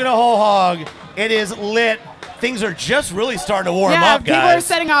 smoking a whole hog. It is lit. Things are just really starting to warm Yeah, up, people guys. are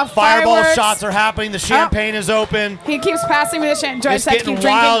setting off Fireball fireworks. shots are happening. The champagne is open. He keeps passing me the champagne. Joy It's said to getting keep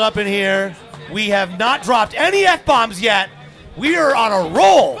drinking. wild up in here. We have not dropped any F-bombs yet. We are on a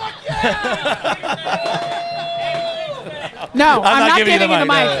roll. No, I'm not giving giving you the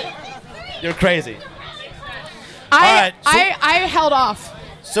mic. No. You're crazy. I right, so- I held off.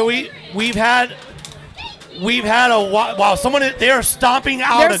 So we've had a wow. They are stomping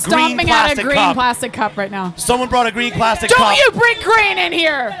out They're a green stomping out a plastic green cup. plastic cup right now. Someone brought a green plastic Don't cup. you bring green in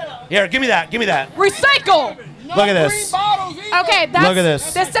here! Here, give me that. Give me that. Recycle. Look at this. Okay, that's, Look at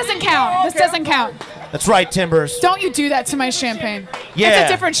this. This doesn't count. This doesn't count. That's right, Timbers. Don't you do that to my champagne. Yeah. It's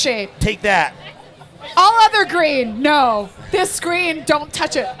a different shade. Take that. All other green, no. This green, don't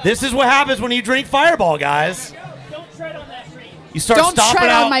touch it. This is what happens when you drink Fireball, guys. You start Don't stomping tread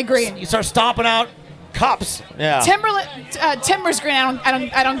out on my green. You start stomping out cups. Yeah. Timbers green.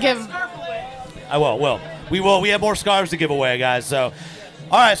 I don't give. I will. We have more scarves to give away, guys. So,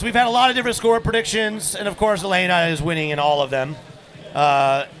 all right. So we've had a lot of different score predictions, and of course, Elena is winning in all of them.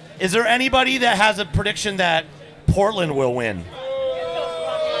 Is there anybody that has a prediction that Portland will win?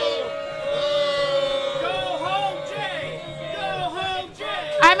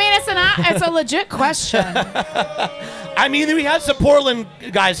 I mean, it's a legit question. I mean, we had some Portland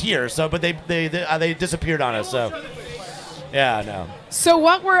guys here, but they disappeared on us. So, yeah, no. So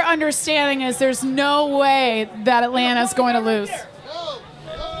what we're understanding is there's no way that Atlanta's going to lose.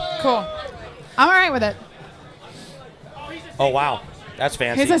 Cool. I'm all right with it. Oh wow, that's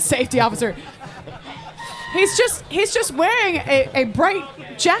fancy. He's a safety officer. He's just wearing a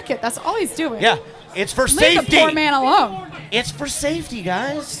bright jacket. That's all he's doing. Yeah, it's for Leave safety. the poor man alone. It's for safety,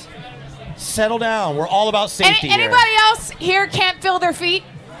 guys. Settle down. We're all about safety here. Anybody else here can't feel their feet?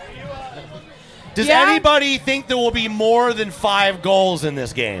 Does anybody think there will be more than 5 goals in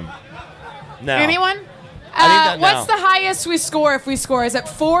this game? No. Anyone? What's the highest we score if we score? Is it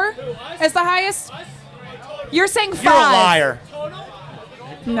 4? Is the highest? You're saying 5. You're a liar.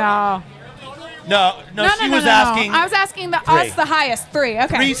 No. No, she was asking. I was asking us the highest 3.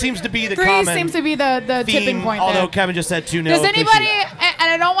 Okay. 3 seems to be the 3 common seems to be the theme, tipping point. although there. Kevin just said 2-0. Does anybody? And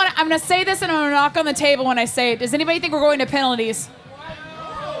I don't want. I'm going to say this, and I'm going to knock on the table when I say it. Does anybody think we're going to penalties?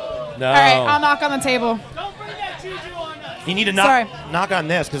 No. All right, I'll knock on the table. You need to knock on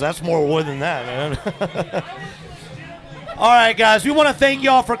this because that's more wood than that, man. All right, guys, we want to thank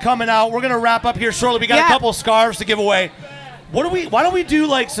y'all for coming out. We're going to wrap up here shortly. We got a couple of scarves to give away. Why don't we do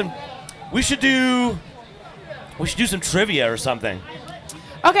like some? We should do some trivia or something.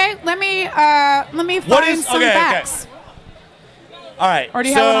 Okay, let me find some facts. Okay. All right. Or do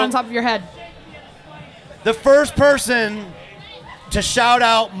you have it on top of your head? The first person to shout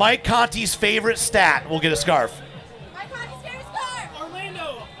out Mike Conti's favorite stat will get a scarf.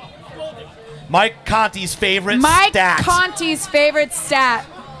 Mike Conti's favorite stat. Mike Conti's favorite stat.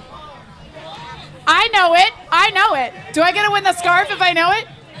 I know it. Do I get to win the scarf if I know it?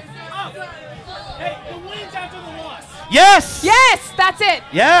 Yes! Yes, that's it.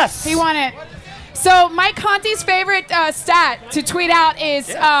 Yes! He won it. So Mike Conti's favorite stat to tweet out is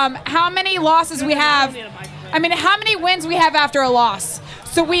how many losses we have. I mean, how many wins we have after a loss.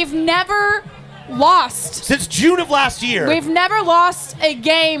 So we've never lost. Since June of last year. We've never lost a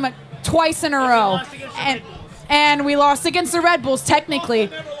game twice in a row. And we lost against the Red Bulls,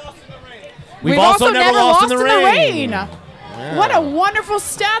 technically. We've also never lost in the rain. Yeah. What a wonderful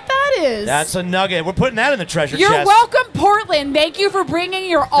stat that is. That's a nugget. We're putting that in the treasure chest. You're welcome, Portland. Thank you for bringing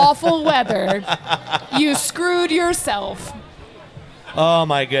your awful weather. You screwed yourself. Oh,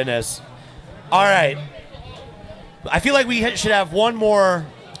 my goodness. All right. I feel like we should have one more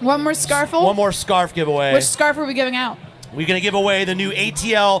scarful? One more scarf giveaway. Which scarf are we giving out? We're going to give away the new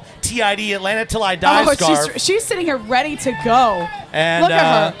ATL TID Atlanta Till I Die scarf. She's sitting here ready to go. And, look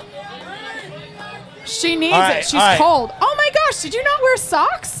at her. She needs it. She's cold. Oh my gosh, did you not wear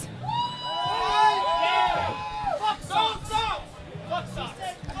socks?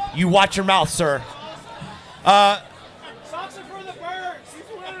 You watch your mouth, sir. Socks are for the birds.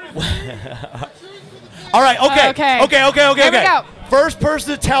 All right, okay. Here we go. First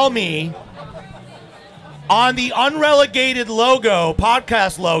person to tell me on the unrelegated logo,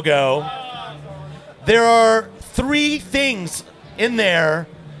 podcast logo, there are 3 things in there.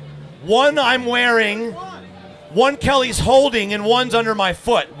 1 I'm wearing, 1 Kelly's holding, and 1's under my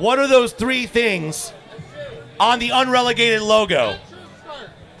foot. What are those 3 things on the unrelegated logo?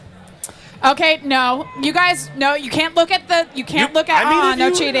 Okay, no. You guys, no, you can't look at the,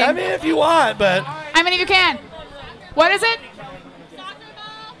 no cheating. I mean, if you want, but. I mean, if you can. What is it?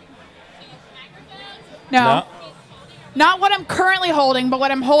 No. Not what I'm currently holding, but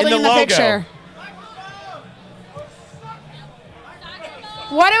what I'm holding in the picture.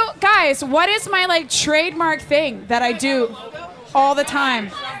 What is my trademark thing that I do all the time?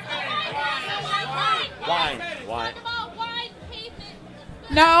 Wine.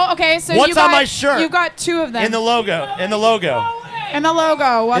 No, okay, so what's on my shirt? You got 2 of them. In the logo.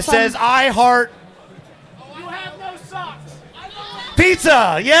 What's it says I heart. You have no socks.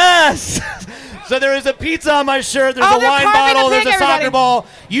 Pizza, yes! So there is a pizza on my shirt. There's a wine bottle. There's a soccer ball.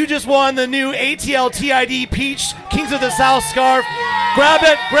 You just won the new ATL TID Peach Kings of the South scarf. Grab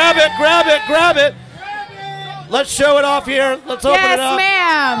it, grab it, grab it, grab it. Let's show it off here. Let's open it up.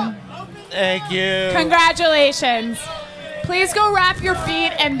 Yes, ma'am. Thank you. Congratulations. Please go wrap your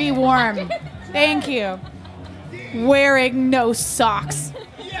feet and be warm. Thank you. Wearing no socks.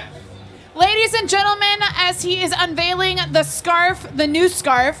 Ladies and gentlemen, as he is unveiling the scarf, the new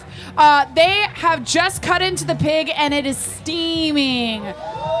scarf, they have just cut into the pig and it is steaming.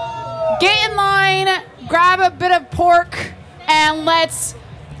 Get in line, grab a bit of pork, and let's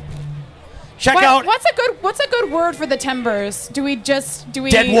check out. What's a good word for the timbers? Do we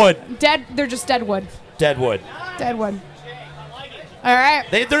dead wood? They're just dead wood. Dead wood. Dead wood. All right.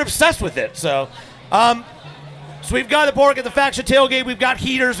 They're obsessed with it. So we've got the pork at the Faction Tailgate. We've got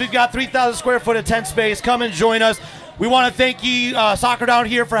heaters. We've got 3,000 square foot of tent space. Come and join us. We want to thank you, Soccer Down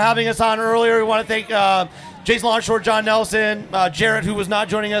here, for having us on earlier. We want to thank Jason Longshore, John Nelson, Jarrett, who was not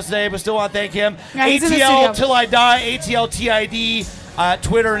joining us today, but still want to thank him. Yeah, ATL Till I Die, ATL TID,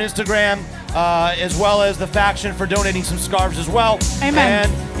 Twitter and Instagram, as well as the Faction for donating some scarves as well. Amen.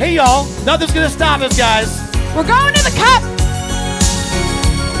 And hey, y'all, nothing's going to stop us, guys. We're going to the cup.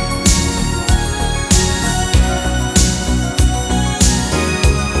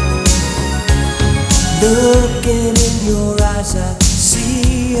 Looking in your eyes, I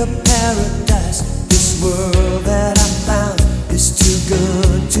see a paradise. This world that I found is too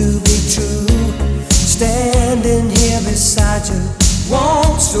good to be true. Standing here beside you,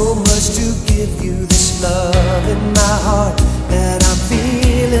 want so much to give you this love in my heart that I'm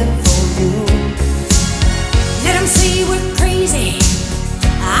feeling for you. Let them say we're crazy,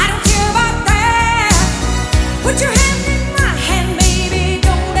 I don't care about that. Put your hand in my hand, baby,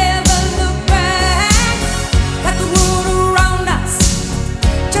 don't ever look back. Let the world around us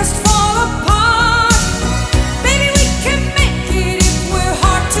just fall apart. Baby, we can make it if we're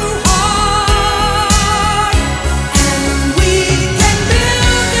heart to heart. And we can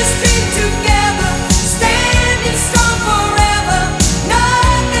build this dream together, standing strong forever.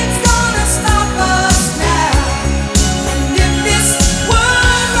 Nothing's gonna stop us now. And if this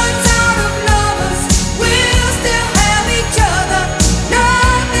world runs out of lovers, we'll still have each other.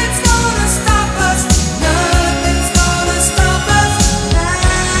 Nothing's gonna stop us. Nothing's gonna stop us now.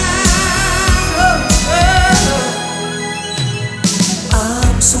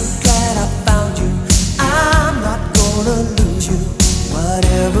 I'm so glad I found you. I'm not gonna lose you.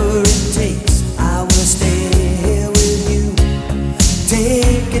 Whatever it takes, I will stay here with you.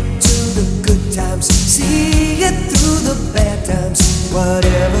 Take it to the good times, see it through the bad times.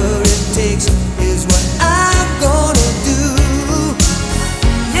 Whatever it takes is what I'm gonna do.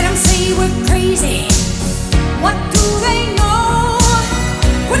 Let them say we're crazy. What do they know?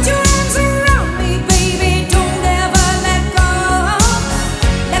 Put your arms around me, baby, don't ever let go.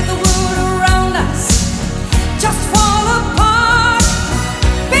 Let the world around us just fall apart.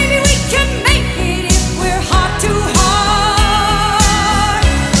 Baby, we can make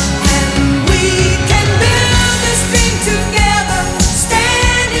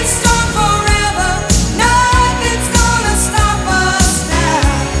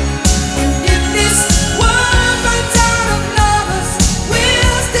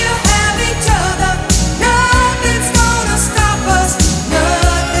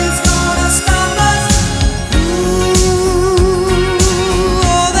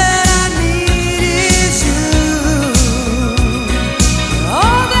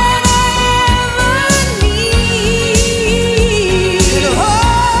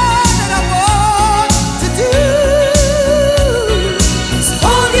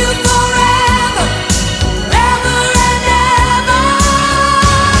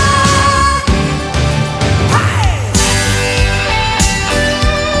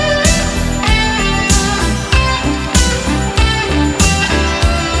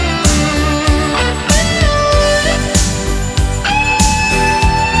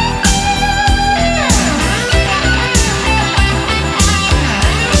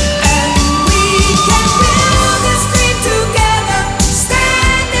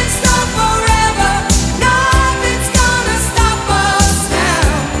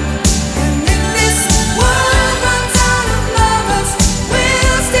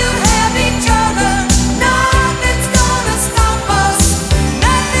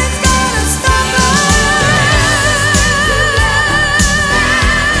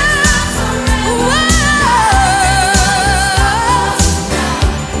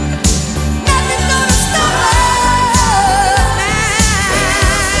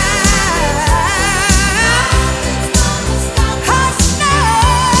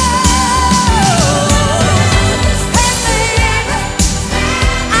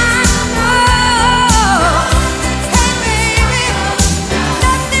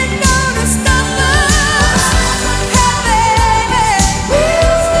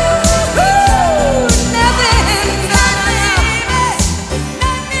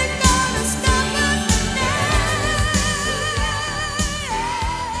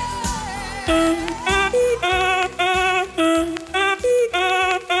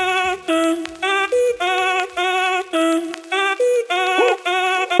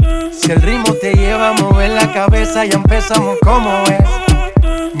Si el ritmo te lleva a mover la cabeza, ya empezamos como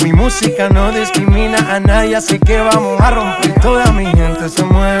es. Mi música no discrimina a nadie, así que vamos a romper. Toda mi gente se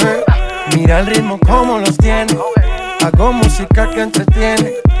mueve, mira el ritmo como los tiene. Hago música que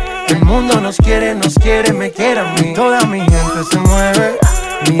entretiene. El mundo nos quiere, me quiere a mí. Toda mi gente se mueve,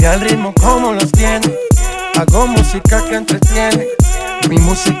 mira el ritmo como los tiene. Hago música que entretiene. Mi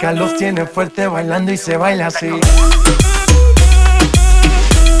música los tiene fuerte bailando y se baila así.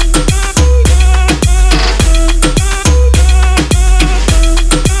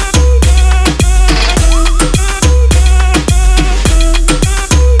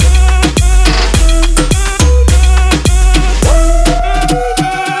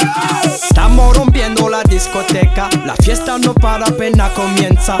 La fiesta no para, apenas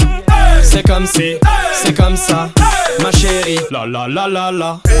comienza. C'est comme si, c'est comme ça, ma chérie. La la la la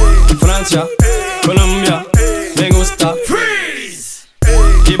la. Francia, Colombia, me gusta. Freeze.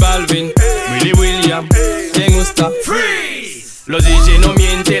 Y Balvin, Willy William, me gusta. Freeze. Los DJ no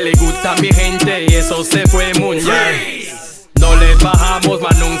mienten, le gusta mi gente y eso se fue muy bien. No le bajamos,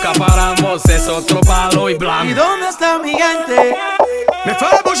 mas nunca paramos, es otro palo y blanco. ¿Y dónde está mi gente? Me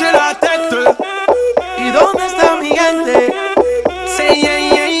fait bouger la tête. ¿Y dónde está mi gente? Sí, yeah,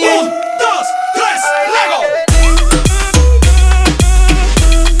 yeah, yeah. 1, 2, 3, Lego.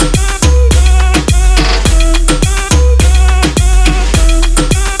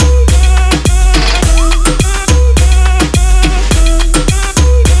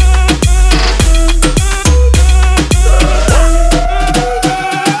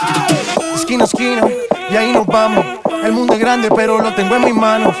 Esquina a esquina, y ahí nos vamos. El mundo es grande, pero lo tengo en mis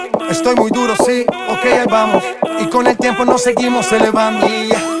manos. Estoy muy duro, sí, ok, ahí vamos. Y con el tiempo nos seguimos elevando.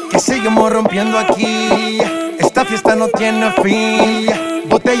 Que seguimos rompiendo aquí. Esta fiesta no tiene fin.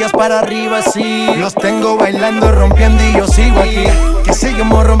 Botellas para arriba, sí. Los tengo bailando, rompiendo y yo sigo aquí. Que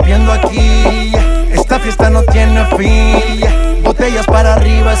seguimos rompiendo aquí. Esta fiesta no tiene fin. Botellas para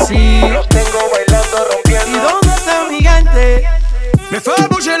arriba, sí. Los tengo bailando, rompiendo. ¿Y dónde está mi gente? Me fait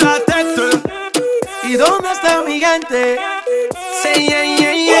bouger la tête. ¿Y dónde está mi gente? Sí, yeah,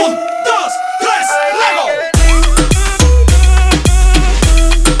 yeah, yeah.